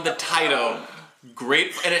on the title.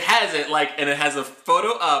 Grateful, and it has a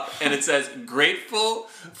photo up, and it says "Grateful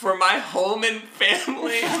for my home and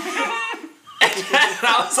family." And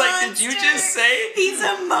I was like, "Did you just say He's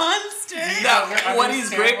a monster. no? What he's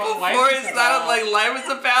understand grateful what life for is is not about." like life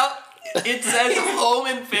is about." It says home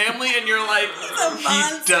and family, and you're like, a he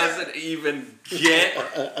monster. doesn't even get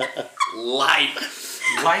life.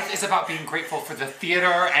 Life is about being grateful for the theater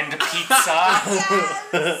and pizza,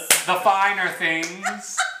 the finer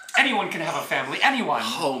things. Anyone can have a family. Anyone.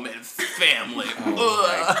 Home and family. Oh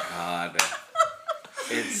Ugh. my God.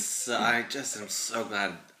 It's. I just am so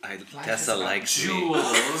glad Life Tessa is about likes me.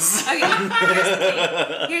 jewels.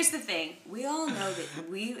 Okay, here's the thing. We all know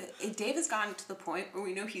that Dave has gotten to the point where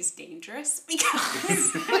we know he's dangerous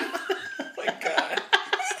because My God.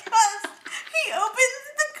 because he opens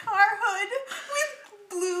the car hood with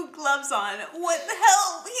blue gloves on. What the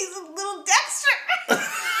hell? He's a little Dexter.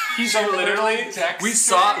 He's So literally, Dexter.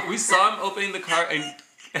 we saw him opening the car, and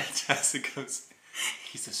Tessa goes,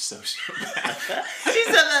 "He's a sociopath." She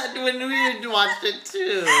said that when we watched it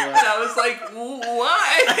too. And I was like,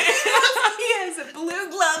 "Why?" He has blue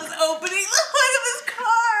gloves opening the hood of his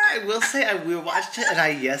car. I will say, we watched it, and I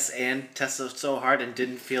and Tessa so hard and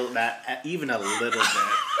didn't feel that even a little bit.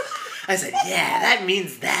 I said, yeah, that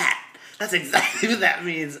means that. That's exactly what that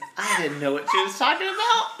means. I didn't know what she was talking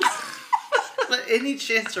about. But any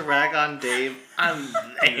chance to rag on Dave, I'm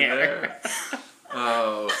there.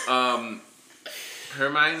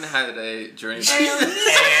 Hermione had a journey.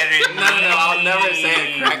 No, I'll never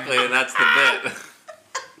say it correctly, and that's the bit.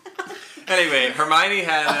 Anyway, Hermione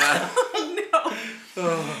had.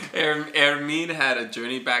 No. Hermine had a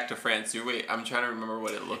journey back to France. Wait, I'm trying to remember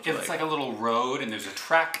what it looked like. It's like a little road, and there's a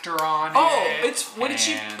tractor on it. Oh, it's when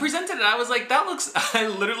she presented it, I was like, that looks, I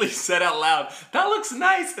literally said out loud, that looks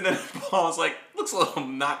nice. And then Paul was like, looks a little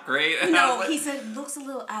not great. And I No, was like, he said looks a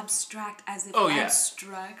little abstract, as if Oh, yeah.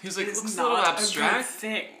 abstract He was like, is looks a not little a abstract. good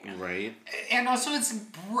thing. Right? And also, it's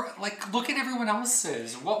like, look at everyone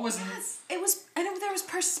else's. What was... Yes, it was, and there was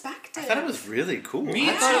perspective. I thought it was really cool. Me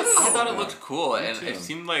I thought it Yeah. looked cool. Me And too. it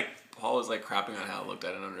seemed like Paul was like crapping on how it looked. I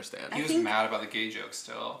didn't understand. He was think- mad about the gay joke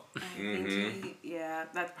still. I think yeah,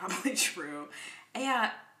 that's probably true.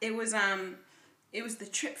 Yeah, it was the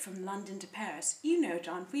trip from London to Paris. You know,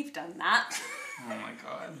 John, we've done that. Oh my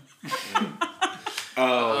god.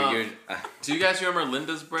 Oh, Do you guys remember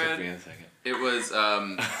Linda's took me bread? a second. It was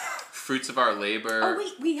fruits of our labor. Oh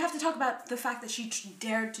wait, we have to talk about the fact that she Oh,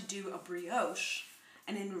 dared to do a brioche,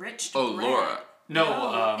 an enriched Oh, bread. Laura. No,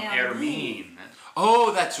 Hermine. Hermine.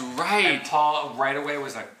 Oh, that's And right. Paul right away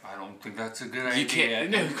was like, I don't think that's a good idea. You can't.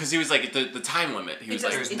 No, because he was like the time limit. He was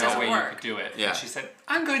like, There's It no doesn't way work. you could do it. Yeah. And she said,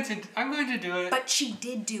 I'm going to do it. But she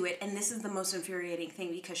did do it, and this is the most infuriating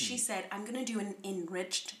thing because she said, I'm going to do an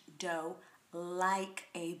enriched dough like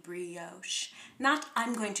a brioche. Not,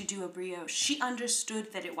 I'm going to do a brioche. She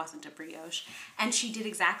understood that it wasn't a brioche, and she did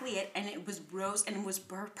exactly it, and it was rose, and it was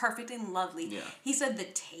perfect and lovely. Yeah. He said the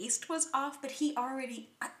taste was off, but he already,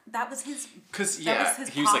 that was his, because that yeah, was his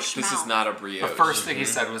he was like, posh this is mouth. not a brioche. The first thing he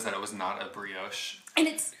said was that it was not a brioche. And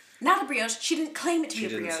it's not a brioche. She didn't claim it to She be a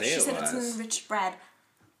didn't brioche. say She it said it's was. an enriched bread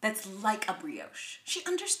that's like a brioche. She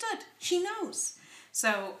understood. She knows.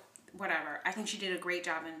 So, whatever. I think she did a great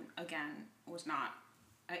job and, again, was not...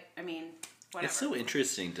 I mean, whatever. It's so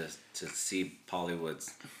interesting to see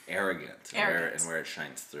Pollywood's arrogance and where it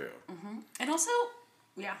shines through. And also,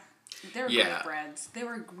 yeah, they were Yeah. great breads. They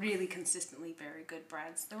were really consistently very good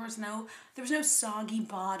breads. There was no soggy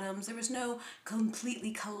bottoms. There was no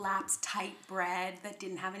completely collapsed tight bread that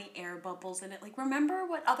didn't have any air bubbles in it. Like, remember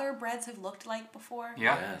what other breads have looked like before?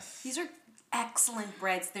 Yeah. Yes. These are excellent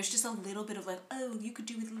breads. There's just a little bit of like, oh, you could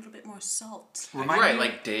do with a little bit more salt. Right,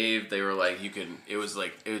 like Dave, they were like, you can. It was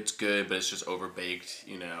like it's good, but it's just overbaked,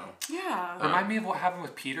 you know. Yeah. Remind me of what happened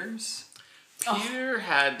with Peter's. Peter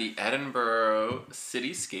had the Edinburgh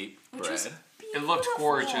Cityscape Which was bread. It looked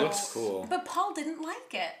gorgeous. beautiful. Looks cool. But Paul didn't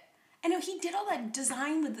like it. And he did all that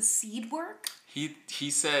design with the seed work. He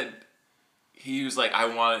said he was like, I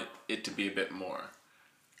want it to be a bit more.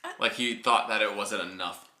 Like he thought that it wasn't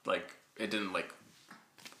enough. Like it didn't like.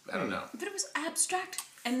 I don't know. But it was abstract.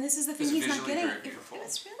 And this is the thing It's he's not visually getting. very beautiful.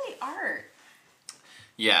 It's really art.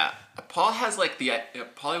 Yeah, Paul has like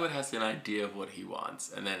Pollywood has an idea of what he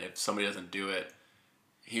wants, and then if somebody doesn't do it,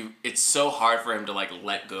 it's so hard for him to like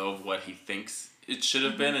let go of what he thinks it should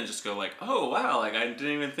have been and just go like, oh wow, like I didn't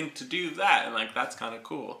even think to do that, and like that's kind of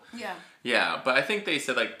cool. Yeah. Yeah, but I think they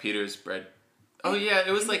said like Peter's bread. Oh yeah,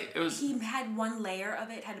 it was. He had one layer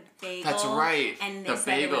of it, had a bagel. That's right. And they The said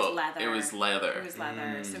bagel. it was leather. It was leather. It was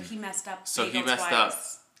leather. So he messed up. So he bagel messed twice. up.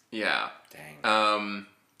 Yeah. Dang.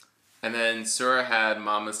 And then Sura had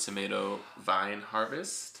Mama's tomato vine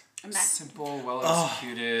harvest. And that, Simple, well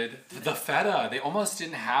executed. The feta. They almost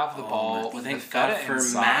didn't have the ball with the Thank feta God for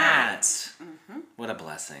inside. Matt. What a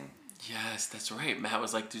blessing. Yes, that's right. Matt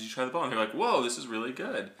was like, "Did you try the ball?" And they're like, "Whoa, this is really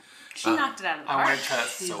good." she knocked it out of the I park. want to try that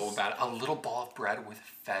so bad. A little ball of bread with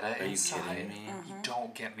feta Are you inside. kidding me? You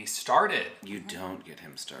don't get me started. You don't get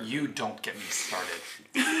him started. You don't get me started.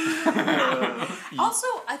 Also,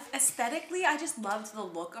 aesthetically, I just loved the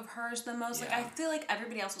look of hers the most. Like, Yeah. I feel like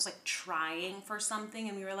everybody else was like trying for something,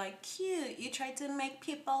 and we were like, cute. You tried to make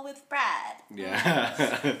people with bread.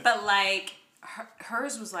 Yeah. But like,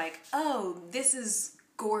 hers was like, oh, this is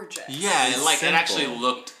gorgeous. Yeah, and like Simple. it actually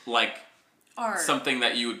looked like Art. something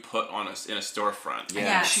that you would put on in a storefront. Yeah.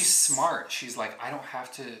 Yes. She's smart. She's like,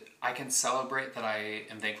 I can celebrate that I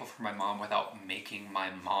am thankful for my mom without making my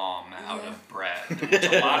mom out of bread. Which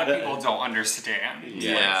a lot of people don't understand.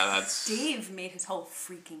 Yeah, that's Dave made his whole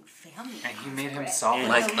freaking family. And he out made of it. himself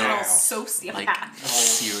like like a little a- sociopath. like a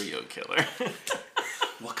serial killer.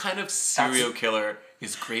 What kind of serial killer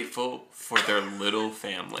is grateful for their little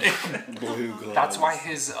family? Blue gloves. That's why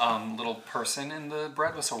his little person in the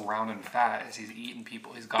bread was so round and fat. As he's eating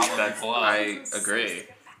people, he's gobbling people up. I agree.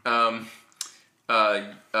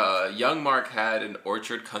 Young Mark had an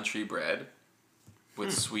orchard country bread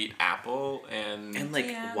with sweet apple And like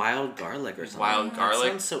Yeah. wild garlic or something. Wild That garlic.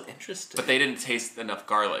 sounds so interesting. but they didn't taste enough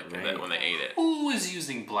garlic Right. when they ate it. Who is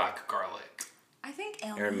using black garlic? I think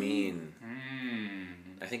Hermine.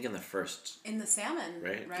 I think in the first. in the salmon,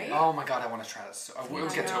 Right? right? Yeah. Oh my god, I want to try this. We'll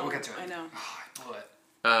I get to it. know, We'll get to it. I know. Oh, I blew it.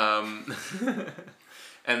 And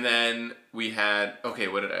then we had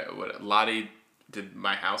Lottie did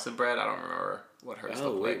My House of Bread. I don't remember what hers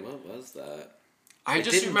looked like. What was that? I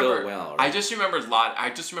just didn't remember. go well, I right?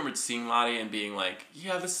 just remembered seeing Lottie and being like,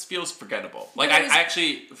 "Yeah, this feels forgettable." Like But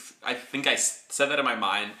it was- I think I said that in my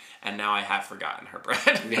mind, and now I have forgotten her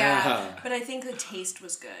bread. Yeah. But I think the taste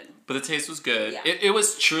was good. But the taste was good. Yeah. It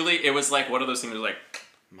was truly. It was like one of those things. Like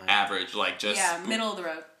average, like just Middle of the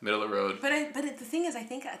road. middle of the road. But the thing is, I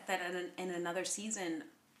think that in another season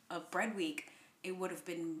of Bread Week, it would have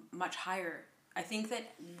been much higher. I think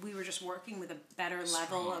that we were just working with a better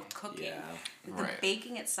level of cooking. Yeah. The Right.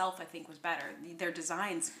 baking itself, I think, was better. Their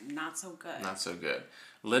designs, not so good. Not so good.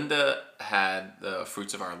 Linda had the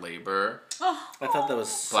fruits of our labor, Oh, I thought that was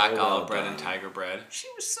so black well olive bread done. and tiger bread. she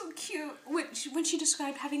was so cute. When she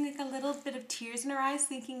described having like a little bit of tears in her eyes,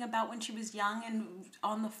 thinking about when she was young and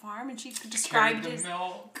on the farm, and she described Carried it. the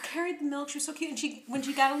milk. Carried the milk. She was so cute. And when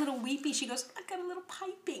she got a little weepy, she goes, "I got a little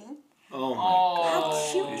piping." Oh my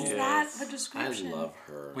How cute is Yes. that? The I description. love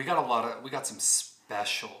her. We got some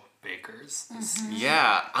special bakers.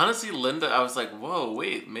 Yeah, honestly, Linda, I was like, whoa,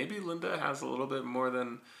 wait, maybe Linda has a little bit more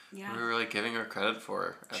than Yeah. we were like giving her credit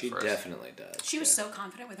for at She first. definitely does. She was so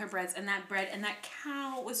confident with her breads, and that bread and that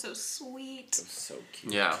cow was so sweet. so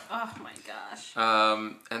cute. Yeah. Oh my gosh.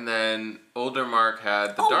 And then older Mark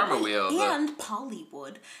had the Dharma wait, wheel. And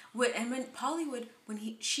Pollywood.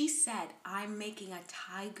 When she said, "I'm making a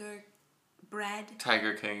tiger bread."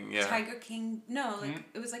 Tiger King, yeah. Tiger King. No, like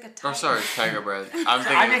it was like a tiger. Oh, sorry, Tiger bread. I'm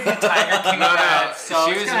I make thinking. the Tiger King bread, so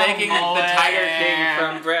she it's was gonna making the roll Tiger in. King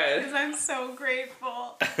from bread. Because I'm so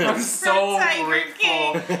grateful. I'm so Tiger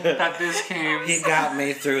grateful that this came. He got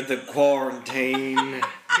me through the quarantine.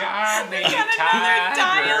 God, make got it another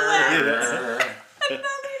tiger. Another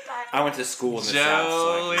I went to school in the South, so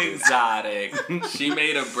Joe I can do Exotic. She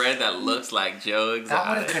made a bread that looks like Joe That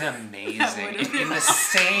would Exotic. have been amazing. That would've In the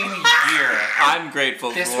same year, I'm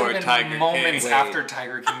grateful this for would have Tiger been moments King. after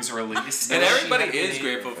Tiger King's release. And that everybody she had is made-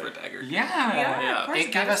 grateful for Tiger King. Yeah. Yeah, of course.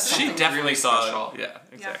 It gave us She something definitely really saw special. it. Yeah,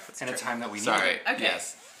 exactly. In a time that we Sorry. needed. Okay.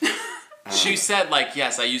 Yes. She said, like,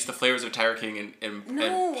 yes, I used the flavors of Tiger King, and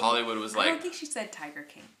No. Hollywood was I like, don't think she said Tiger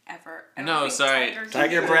King ever. I don't No, think sorry. King-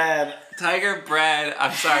 Tiger bread. Tiger bread.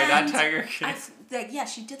 I'm sorry, not And Tiger King.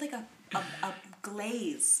 she did like a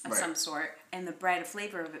glaze of Right. some sort, and the bread, a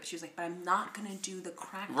flavor of it. She was like, but I'm not gonna do the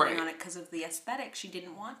crackling Right. on it because of the aesthetic. She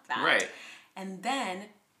didn't want that. Right. And then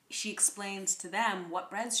she explains to them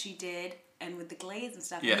what breads she did and with the glaze and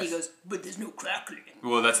stuff. Yes. And he goes, but there's no crackling.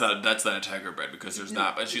 Well, that's not a Tiger bread because there's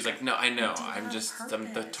not. But she's like, no, I know. did it I'm on just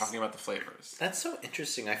purpose. talking about the flavors. That's so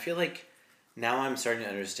interesting. I feel like now I'm starting to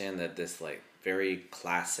understand that this like very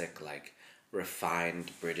classic, like refined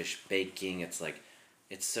British baking, it's like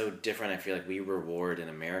it's so different. I feel like we reward in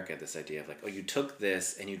America this idea of like, oh, you took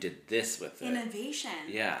this and you did this with it. Innovation.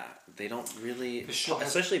 Yeah, they don't really, The show has-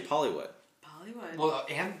 especially Pollywood. Bollywood. Well,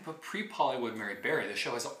 but pre-Pollywood Married Barry, the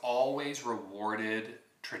show has always rewarded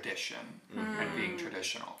tradition and being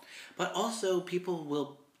traditional. But also, people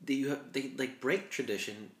will they like break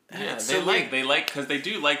tradition. and Yeah, it's they so weird. because they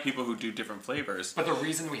do like people who do different flavors. But the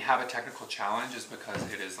reason we have a technical challenge is because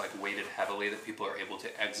it is like weighted heavily that people are able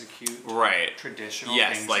to execute Right. traditional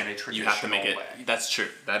Yes, things like in a traditional you have to make it. way. That's true.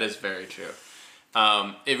 That is very true.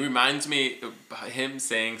 It reminds me of him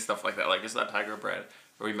saying stuff like that. Like, is that Tiger bread?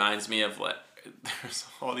 It reminds me of like there's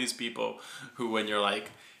all these people who, when you're like,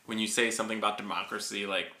 when you say something about democracy,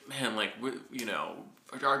 like, man, like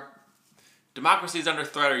our democracy is under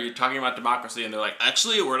threat. Or you're talking about democracy, and they're like,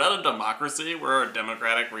 actually, we're not a democracy. We're a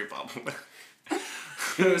democratic republic.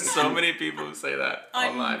 There's so many people who say that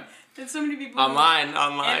online. There's so many people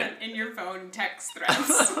Online. in your phone text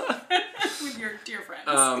threads with your dear friends.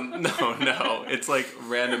 No, it's like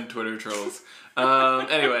random Twitter trolls.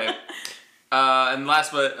 Anyway, and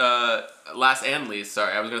last and least,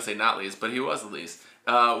 sorry, I was gonna say not least, but he was the least.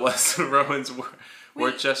 Was Rowan's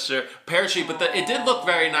Worcester pear tree, but it did look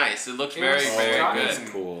very nice. It looked very, was very stunning. good. That's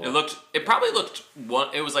cool. It probably looked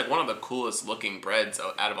it was like one of the coolest looking breads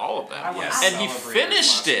out of all of them. I wanna And he celebrate his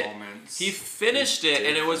finished last it. moments. He finished it,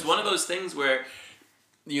 and it was one of those things where,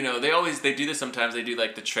 they do this sometimes. They do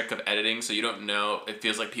like the trick of editing, so you don't know. It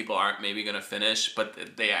feels like people aren't maybe gonna finish, but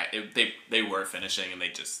they were finishing, and they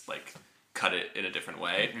just like cut it in a different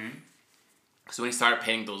way. Mm-hmm. So when he started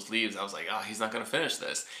painting those leaves, I was like, oh, he's not gonna finish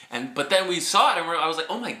this. But then we saw it, and I was like,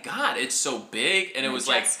 oh my god, it's so big, and it was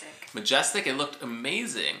like majestic. It looked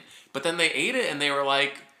amazing. But then they ate it, and they were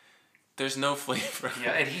like, there's no flavor.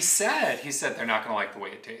 Yeah, and he said they're not gonna like the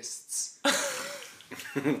way it tastes.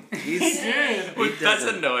 He's, That's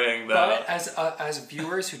annoying though. But as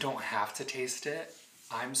viewers who don't have to taste it,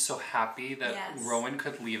 I'm so happy that Yes. Rowan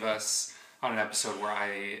could leave us on an episode where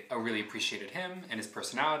I really appreciated him and his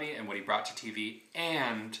personality and what he brought to TV,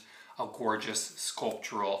 and a gorgeous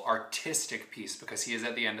sculptural artistic piece, because he is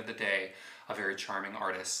at the end of the day a very charming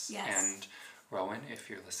artist. Yes. And Rowan, if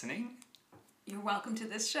you're listening, You're welcome to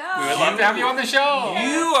this we show. would love to have you on the show.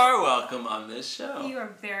 You are welcome on this show. You are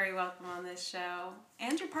very welcome on this show.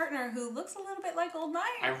 And your partner, who looks a little bit like old Mike.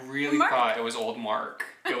 I really Mark. thought it was old Mark.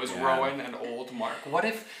 It was Yeah. Rowan and old Mark. What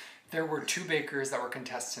if there were two bakers that were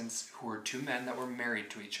contestants who were two men that were married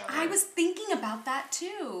to each other? I was thinking about that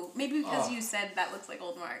too. Maybe because Oh. you said that looks like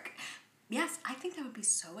old Mark. Yes, I think that would be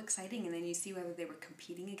so exciting. And then you see whether they were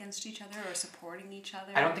competing against each other or supporting each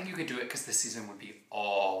other. I don't think you could do it because this season would be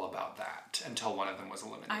all about that until one of them was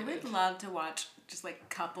eliminated. I would love to watch just like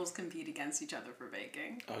couples compete against each other for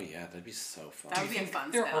baking. Oh yeah, that'd be so fun. That Do would you be a think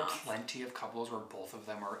fun there are spin-off. plenty of couples where both of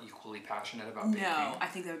them are equally passionate about baking? No, I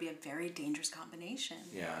think that would be a very dangerous combination.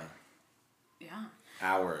 Yeah. Yeah.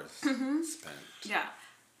 Hours spent. Yeah.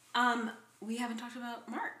 We haven't talked about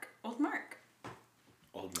Mark. Old Mark.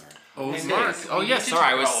 Old Mark. Oh, Hey, Mark. Nick, Oh, we yeah. need to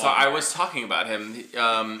Sorry, talk about I Mark. was talking about him.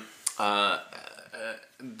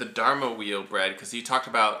 The Dharma wheel bread, because he talked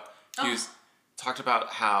about talked about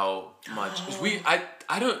how much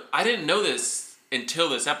I didn't know this until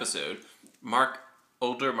this episode.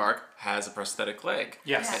 Older Mark has a prosthetic leg.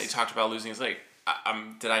 Yes. And he talked about losing his leg.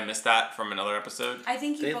 Did I miss that from another episode? I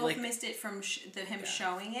think you They, both like- missed it from him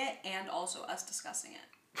showing it and also us discussing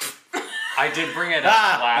it. I did bring it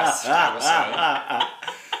up last episode.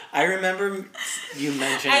 I remember you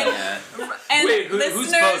mentioning it. And Wait,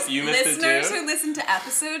 who's both? You missed it listeners too? who listened to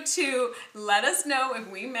episode 2, let us know if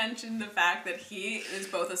we mentioned the fact that he is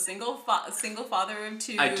both a single father of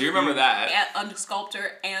 2. I do remember that. A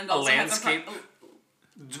sculptor and A also landscape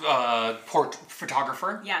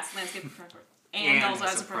photographer. yes, landscape photographer. And also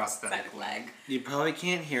has has a prosthetic leg. You probably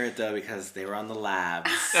can't hear it though because they were on the labs.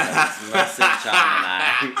 So it's mostly John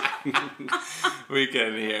and I. We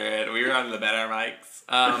couldn't hear it. We were on the better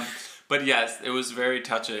mics. But yes, it was very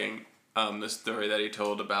touching, the story that he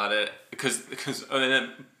told about it. Because and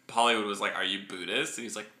then Hollywood was like, "Are you Buddhist?" And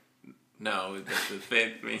he's like, "No, the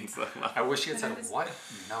faith means the love." I wish he had But said, I was- what?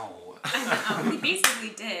 No. I know, he basically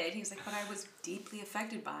did. He was like, but I was deeply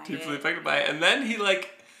affected by Deeply it. affected by it. And then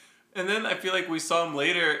and then I feel like we saw him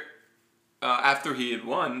later, after he had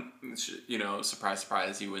won. You know, surprise,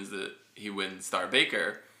 surprise, he wins Star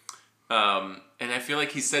Baker. And I feel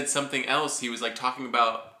like he said something else. He was like talking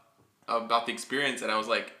about the experience, and I was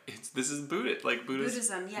like, this is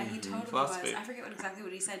Buddhism, yeah, he totally philosophy. was. I forget exactly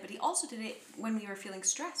what he said, but he also did it when we were feeling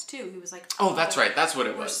stressed too. He was like, Oh, that's right. That's what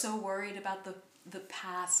it We're was. so worried about the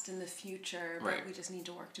past and the future, but Right. we just need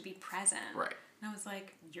to work to be present. Right. And I was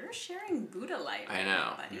like, you're sharing Buddha light I right know.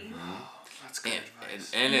 now, buddy. That's good And,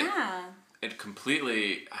 advice. and Yeah. it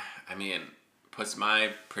completely, I mean, puts my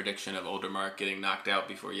prediction of older Mark getting knocked out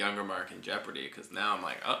before younger Mark in jeopardy, because now I'm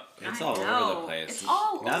like, oh. It's I all over know. the place. It's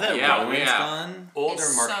all now over that the Yeah, Rowan's yeah. gone. Older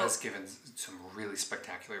It's Mark so- has given some really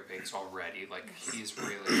spectacular bakes already. Like, he's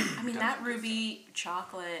really... I mean, done that some good ruby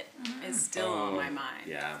chocolate is still on my mind.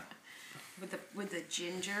 Yeah. With the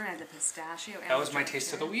ginger and the pistachio. And That was the my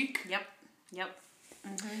taste of the ginger. week. Yep.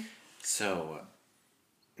 So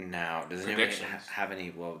now, does anybody Predictions. have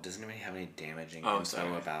any? Well, does anybody have any damaging Oh, info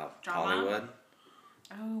sorry. about Drama? Hollywood?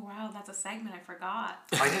 Oh wow, that's a segment I forgot.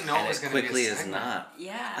 I didn't know it And was it going to be quickly a is segment. not.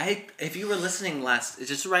 Yeah. If you were listening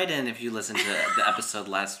just write in if you listened to the episode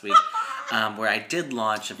last week, where I did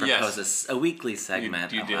launch and propose Yes. a weekly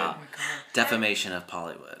segment You did. about Oh my God. defamation of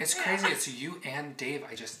Hollywood. It's crazy. It's you and Dave.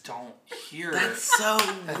 I just don't hear That's so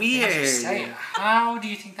the things weird. you say. How do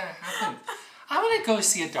you think that happened? I'm going to go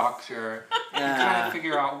see a doctor and kind Yeah. of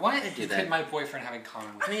figure out what do could that. my boyfriend have in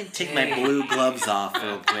common with I mean, take Dave. my blue gloves off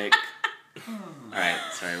real quick. Alright,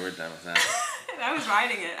 sorry, we're done with that. I was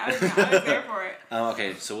writing it. I was there for it.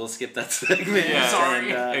 Okay, so we'll skip that segment. Yeah.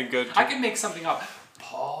 Sorry. And, And good. I can make something up.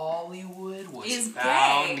 Hollywood was Is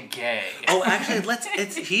found gay. oh,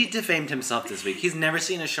 actually, he defamed himself this week. He's never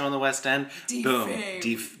seen a show in the West End. Boom.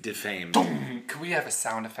 Defamed. Defamed. Can we have a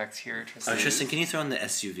sound effects here, Tristan? Oh, Tristan, can you throw in the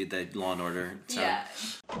SUV, the Law and Order sound?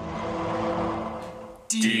 Yeah.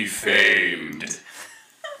 Defamed.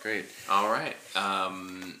 Great. All right.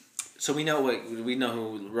 So we know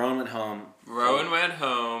who Rowan went home. Rowan went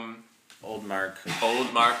home. Old Mark.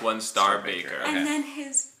 Old Mark won Star Baker. And then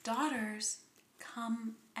his daughters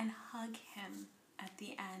come and hug him at the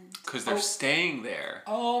end. Because they're staying there.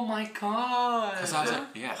 Oh my god. Because I was like,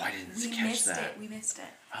 yeah. Oh, I didn't We catch missed that. it. We missed it.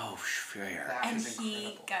 Oh, fair. That And is he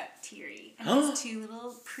incredible. got teary. And his two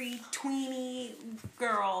little pre-tweeny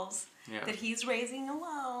girls Yeah. that he's raising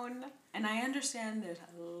alone. And I understand there's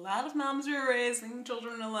a lot of moms who are raising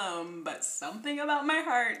children alone, but something about my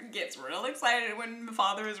heart gets real excited when the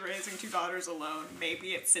father is raising two daughters alone. Maybe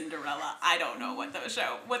it's Cinderella. I don't know what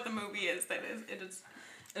the movie is that it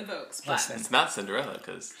evokes. But Listen. It's not Cinderella,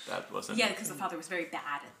 because that wasn't... yeah, because the father was very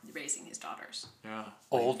bad at raising his daughters. Yeah.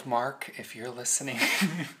 Old Mark, if you're listening,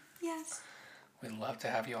 Yes. we'd love to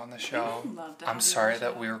have you on the show. We'd love to have I'm you sorry on the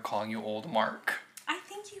that show. we were calling you Old Mark. I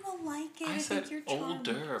think you will like it. I said think you're charmed.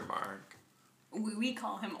 older, Mark. We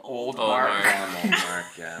call him Old Oh, Mark. Mark. Normal Mark,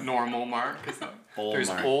 yeah. Normal Mark. Is that, Old there's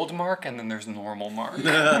Mark. Old Mark and then there's Normal Mark.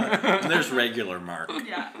 There's regular Mark.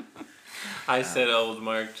 Yeah. I said old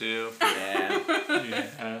Mark, too. Yeah.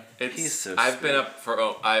 Yeah. He's so I've been sweet. up for...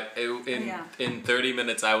 in 30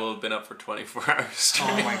 minutes, I will have been up for 24 hours straight.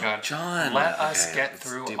 Oh my god. John. Let us Okay, get let's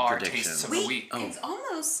through do our predictions. tastes of Wait, the week. Oh. it's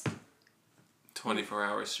almost 24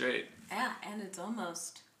 hours straight. yeah, and it's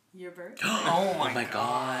almost your birthday. Oh Oh my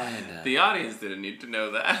god. The audience didn't need to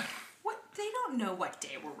know that. What? They don't know what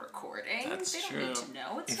day we're recording. That's they don't need true. to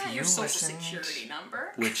know. It's If not you your social listened- security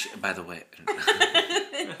number. Which, by the way,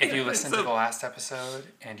 If you listened to So- the last episode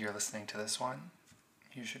and you're listening to this one,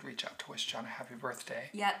 you should reach out to wish John a happy birthday.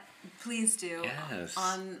 Yeah, please do. Yes.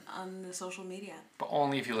 On the social media. But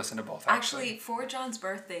only if you listen to both, Actually, for John's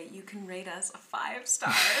birthday, you can rate us 5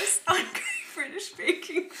 stars on Great British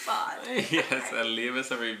Baking Pod. Yes, and leave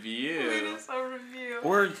us a Leave review. us a review.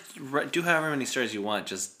 or do however many stars you want.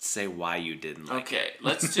 Just say why you didn't like it. Okay,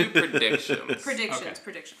 let's do predictions.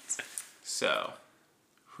 Predictions. So,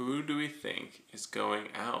 who do we think is going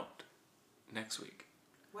out next week?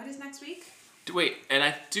 What is next week? Wait, and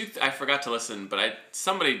I forgot to listen, but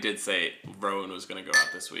somebody did say Rowan was going to go out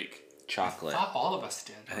this week. Chocolate. Not all of us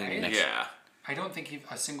did, I think right? next- Yeah, I don't think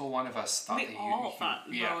a single one of us thought We that all thought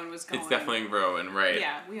yeah. Rowan was going. it's definitely Rowan, right?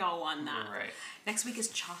 Yeah, we all won that. Right. Next week is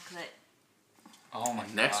chocolate. Oh my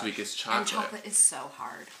Next gosh. week is And chocolate. chocolate is so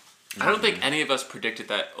hard. I don't think any of us predicted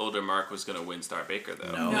that older Mark was going to win Star Baker,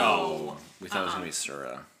 though. No. No. We thought it was going to be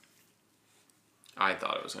Sura. I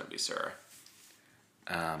thought it was going to be Sir.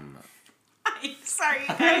 Sorry,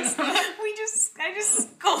 guys. I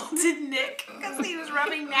just scolded Nick because he was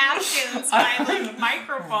rubbing napkins by the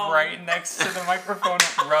microphone. Right next to the microphone,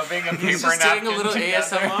 rubbing a paper He's just napkin doing a little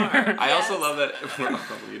together. ASMR. I also Yes. love that we're all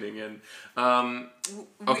leading in. I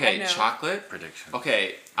Okay, know. chocolate. Prediction.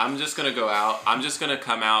 Okay, I'm just gonna go out. I'm just gonna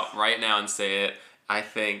come out right now and say it. I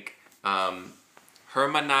think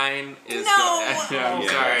Hermione is. No! I'm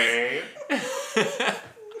Okay. sorry.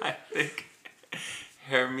 I think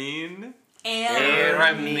Hermine.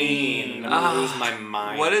 Aramine. Ah, lose my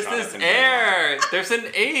mind. What is this Jonathan air? There's an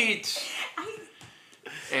H. I-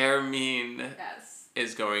 Hermine Yes.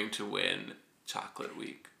 is going to win Chocolate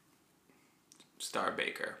Week. Star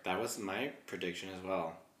Baker. That was my prediction as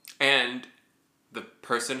well. And the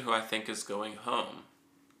person who I think is going home.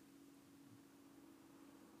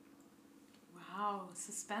 Wow,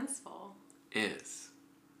 suspenseful. Is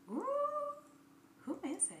Ooh, who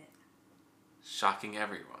is it? shocking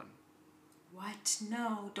everyone. What?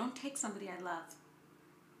 No, don't take somebody I love.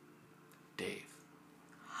 Dave.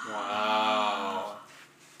 Wow.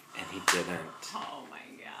 And he didn't. Oh my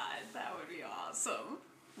god, that would be awesome.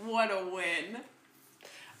 What a win.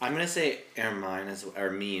 I'm going to say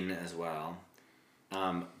Ermine as well.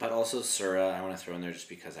 But also Sura, I want to throw in there just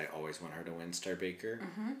because I always want her to win Star Baker.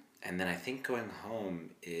 Mm-hmm. And then I think going home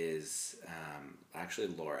is actually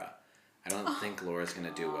Laura. I don't think Laura's going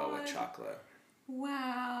to do well with chocolate.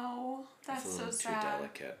 Wow, It's that's a so little too sad.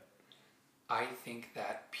 delicate. I think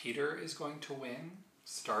that Peter is going to win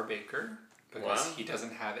Star Baker because Wow. he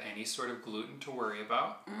doesn't have any sort of gluten to worry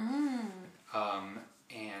about.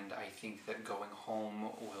 And I think that going home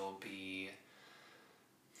will be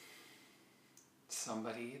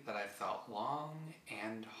somebody that I've thought long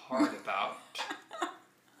and hard about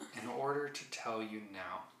in order to tell you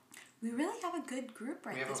now. We really have a good group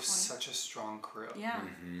right We have this point. such a strong crew. Yeah,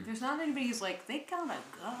 there's not anybody who's like, they gotta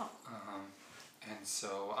go. And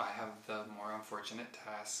so I have the more unfortunate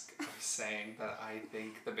task of saying that I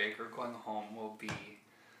think the baker going home will be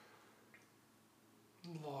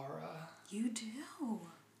Laura. You do?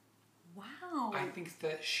 Wow. I think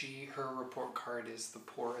that her report card is the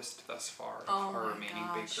poorest thus far of Oh our my remaining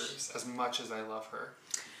gosh. bakers, as much as I love her.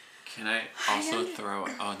 Can I also throw...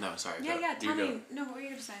 Oh, no, sorry. yeah, go. yeah, You tell go. me. No, what were you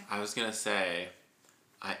going to say? I was going to say,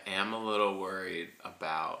 I am a little worried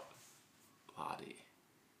about Lottie.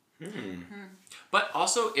 But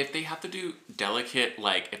also, if they have to do delicate,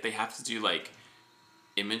 like, if they have to do, like,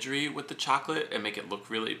 imagery with the chocolate and make it look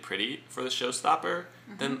really pretty for the showstopper,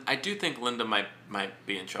 then I do think Linda might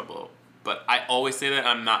be in trouble. But I always say that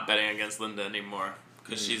I'm not betting against Linda anymore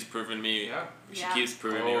because she's proven me. Yeah. She keeps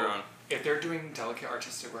proving me wrong. If they're doing delicate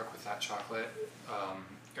artistic work with that chocolate,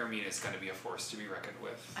 Hermine is going to be a force to be reckoned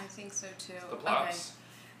with. I think so too. The blouse. Okay.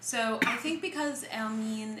 So I think because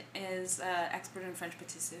Hermine is expert in French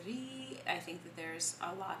patisserie, I think that there's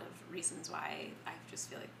a lot of reasons why I just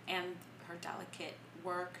feel like, and her delicate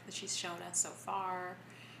work that she's shown us so far,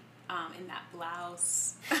 in that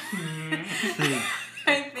blouse.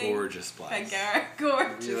 I think Gorgeous blouse.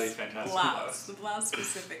 Gorgeous Really fantastic blouse. The blouse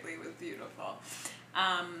specifically was beautiful.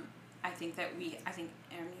 I think Hermine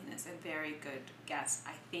is a very good guess.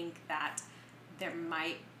 I think that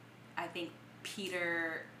I think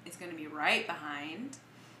Peter is going to be right behind.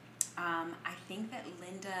 I think that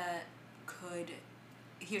Linda could,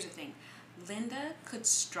 here's the thing, Linda could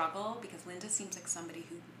struggle because Linda seems like somebody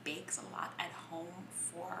who bakes a lot at home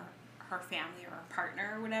for her family or her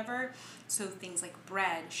partner or whatever. So things like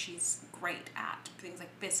bread, she's great at. Things like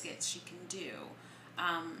biscuits, she can do.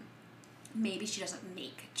 Maybe she doesn't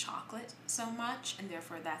make chocolate so much, and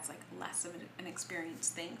therefore that's like less of an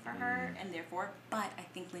experienced thing for her, and therefore, but I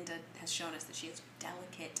think Linda has shown us that she has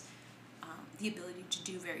delicate, the ability to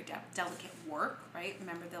do very delicate work, right?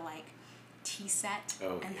 Remember the like tea set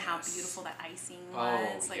and how beautiful that icing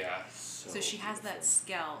was? So she has that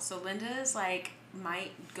skill. So Linda is like,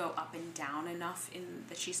 might go up and down enough in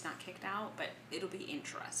that she's not kicked out, but it'll be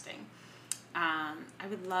interesting. I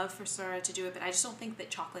would love for Sura to do it, but I just don't think that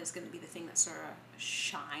chocolate is going to be the thing that Sura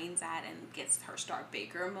shines at and gets her star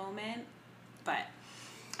baker moment. But,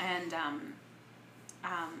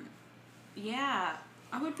 yeah,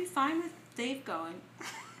 I would be fine with Dave going.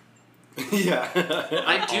 Yeah.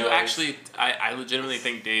 I do actually, I legitimately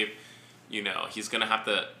think Dave, he's going to have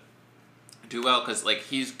to do well because, like,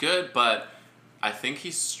 he's good, but I think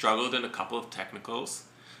he's struggled in a couple of technicals,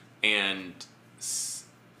 and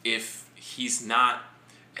if he's not,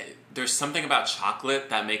 there's something about chocolate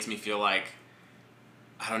that makes me feel like,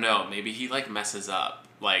 I don't know, maybe he like messes up,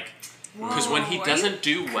 like, because when he doesn't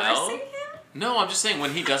do well, no, I'm just saying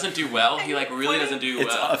when he doesn't do well, he like really doesn't do well.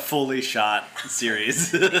 It's a fully shot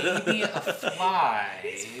series. Maybe a fly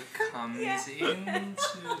comes into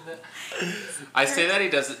the... I say that he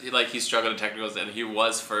doesn't, like, he's struggled in technicals, and he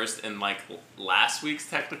was first in like last week's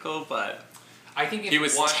technical, but I think if he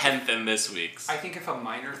was 10th in this week's. I think if a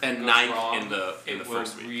minor thing and goes 9th wrong, in the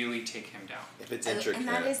first will week. really take him down. If it's intricate. And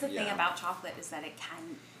that is the thing about chocolate, is that it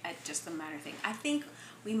can, just a minor thing. I think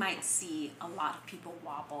we might see a lot of people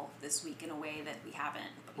wobble this week in a way that we haven't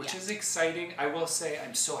Which yet. is exciting. I will say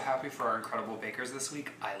I'm so happy for our incredible bakers this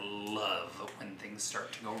week. I love when things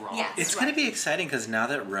start to go wrong. Yes. It's going to be exciting because now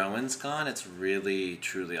that Rowan's gone, it's really,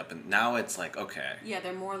 truly up. And now it's like, okay. Yeah,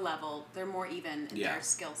 they're more level, they're more even in their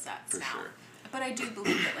skill sets for now. sure. But I do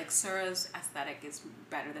believe that, like, Sura's aesthetic is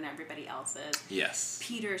better than everybody else's. Yes.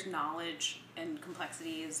 Peter's knowledge and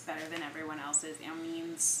complexity is better than everyone else's.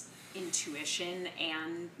 Hermine's intuition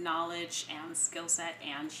and knowledge and skill set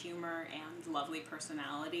and humor and lovely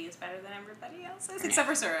personality is better than everybody else's. Except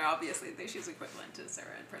for Sura, obviously. I think she's equivalent to Sura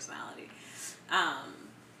in personality.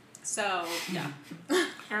 So, yeah.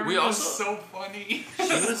 We also so funny. She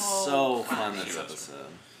was so fun this episode.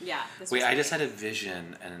 Yeah. Wait, I just had a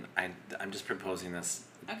vision, and I'm just proposing this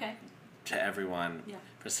Okay. to everyone. Yeah.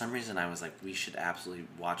 For some reason, I was like, we should absolutely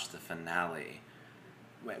watch the finale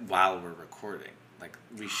while we're recording. Like,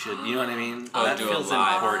 we should, you know what I mean? Oh, that do a feels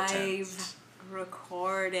live important.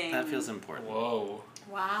 Recording. That feels important. Whoa.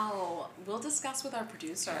 Wow. We'll discuss with our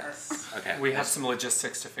producer. Okay. We have some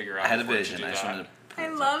logistics to figure out. I had a before we vision. do I just that. wanted to. I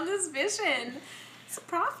love this vision. It's a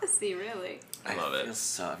prophecy, really. I love it. Feel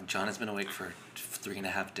so. John has been awake for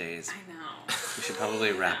 3.5 days. I know. We should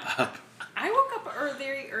probably wrap up. I woke up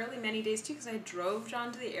very early many days too because I drove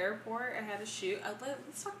John to the airport. I had a shoot.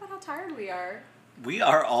 Let's talk about how tired we are. We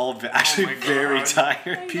are all actually my very God.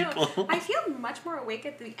 tired I know. people. I feel much more awake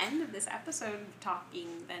at the end of this episode talking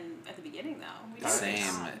than at the beginning, though. We did a good Same.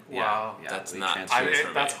 job. Wow. Yeah, That's we not transferred.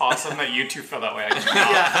 true. That's awesome that you two feel that way. I do not feel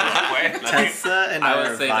that way. Tessa and I I are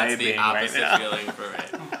would say that's the vibing opposite right now. feeling for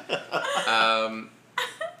me.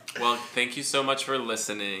 Well, thank you so much for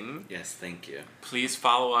listening. Yes, thank you. Please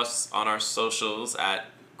follow us on our socials at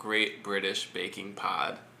Great British Baking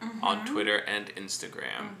Pod on Twitter and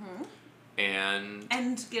Instagram.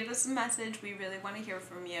 And give us a message. We really want to hear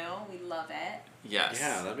from you. We love it. Yes.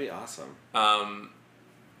 Yeah, that'd be awesome.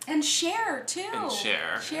 And share, too. And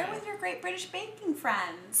share. Share with your Great British Baking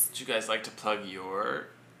friends. Would you guys like to plug your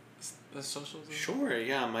the socials? Sure,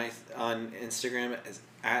 yeah. My on Instagram is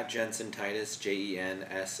at Jensen Titus,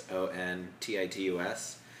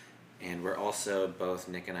 JENSONTITUS, and we're also both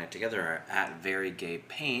Nick and I together are at Very Gay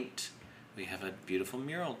Paint. We have a beautiful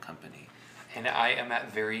mural company. And I am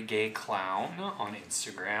at Very Gay Clown on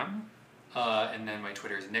Instagram. And then my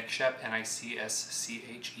Twitter is Nick Shep,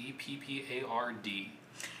 NICSCHEPPARD.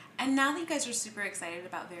 And now that you guys are super excited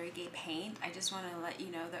about Very Gay Paint, I just want to let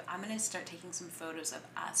you know that I'm going to start taking some photos of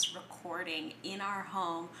us recording in our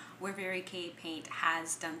home where Very Gay Paint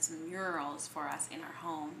has done some murals for us in our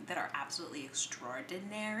home that are absolutely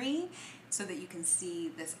extraordinary so that you can see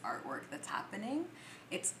this artwork that's happening.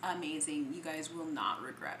 It's amazing. You guys will not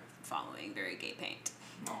regret following Very Gay Paint.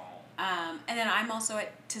 Aww. And then I'm also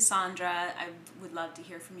at Tassandra. I would love to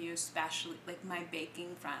hear from you, especially like my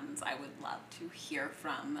baking friends. I would love to hear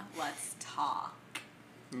from. Let's talk.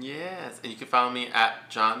 Yes, and you can follow me at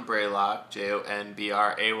John Braylock,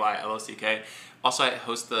 JONBRAYLOCK. Also, I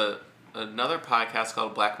host another podcast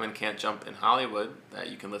called Black Men Can't Jump in Hollywood that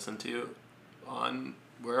you can listen to on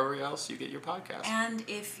wherever else you get your podcast. And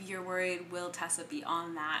if you're worried, will Tessa be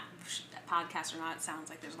on that podcast or not? It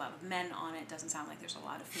sounds like there's a lot of men on it. Doesn't sound like there's a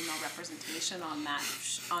lot of female representation on that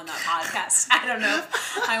podcast. I don't know if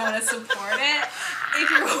I want to support it.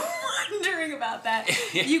 If you're wondering about that,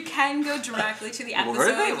 you can go directly to the episodes.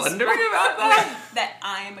 Were they wondering about that? That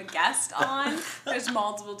I am a guest on. There's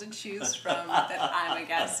multiple to choose from that I'm a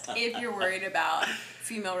guest. If you're worried about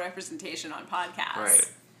female representation on podcasts. Right.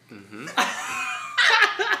 Mm-hmm.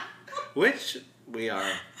 Which we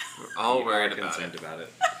are. We're all worried about concerned it. about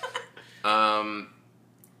it.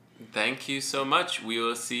 Thank you so much. We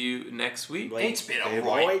will see you next week. It's been a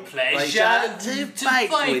right pleasure to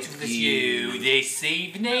fight with you this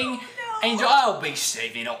evening. And I'll be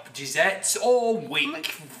saving up desserts all week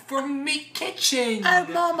from me kitchen. Oh,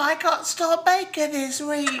 Mom, I can't stop baking this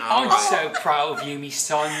week. I'm so proud of you, me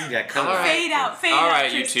son. Yeah, come All on. right. Fade out, All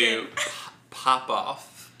right, you Tristan. two, pop off.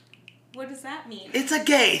 What does that mean? It's a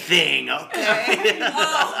gay thing, okay?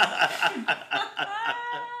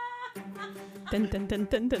 Dun dun dun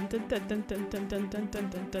dun dun dun dun dun dun dun dun dun dun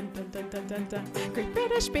dun dun dun dun dun dun. Great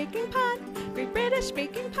British Baking Pod, Great British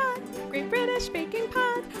Baking Pod, Great British Baking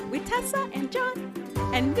Pod with Tessa and John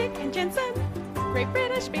and Nick and Jensen. Great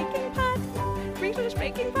British Baking Pod, Great British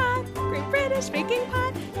Baking Pod, Great British Baking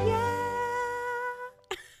Pod.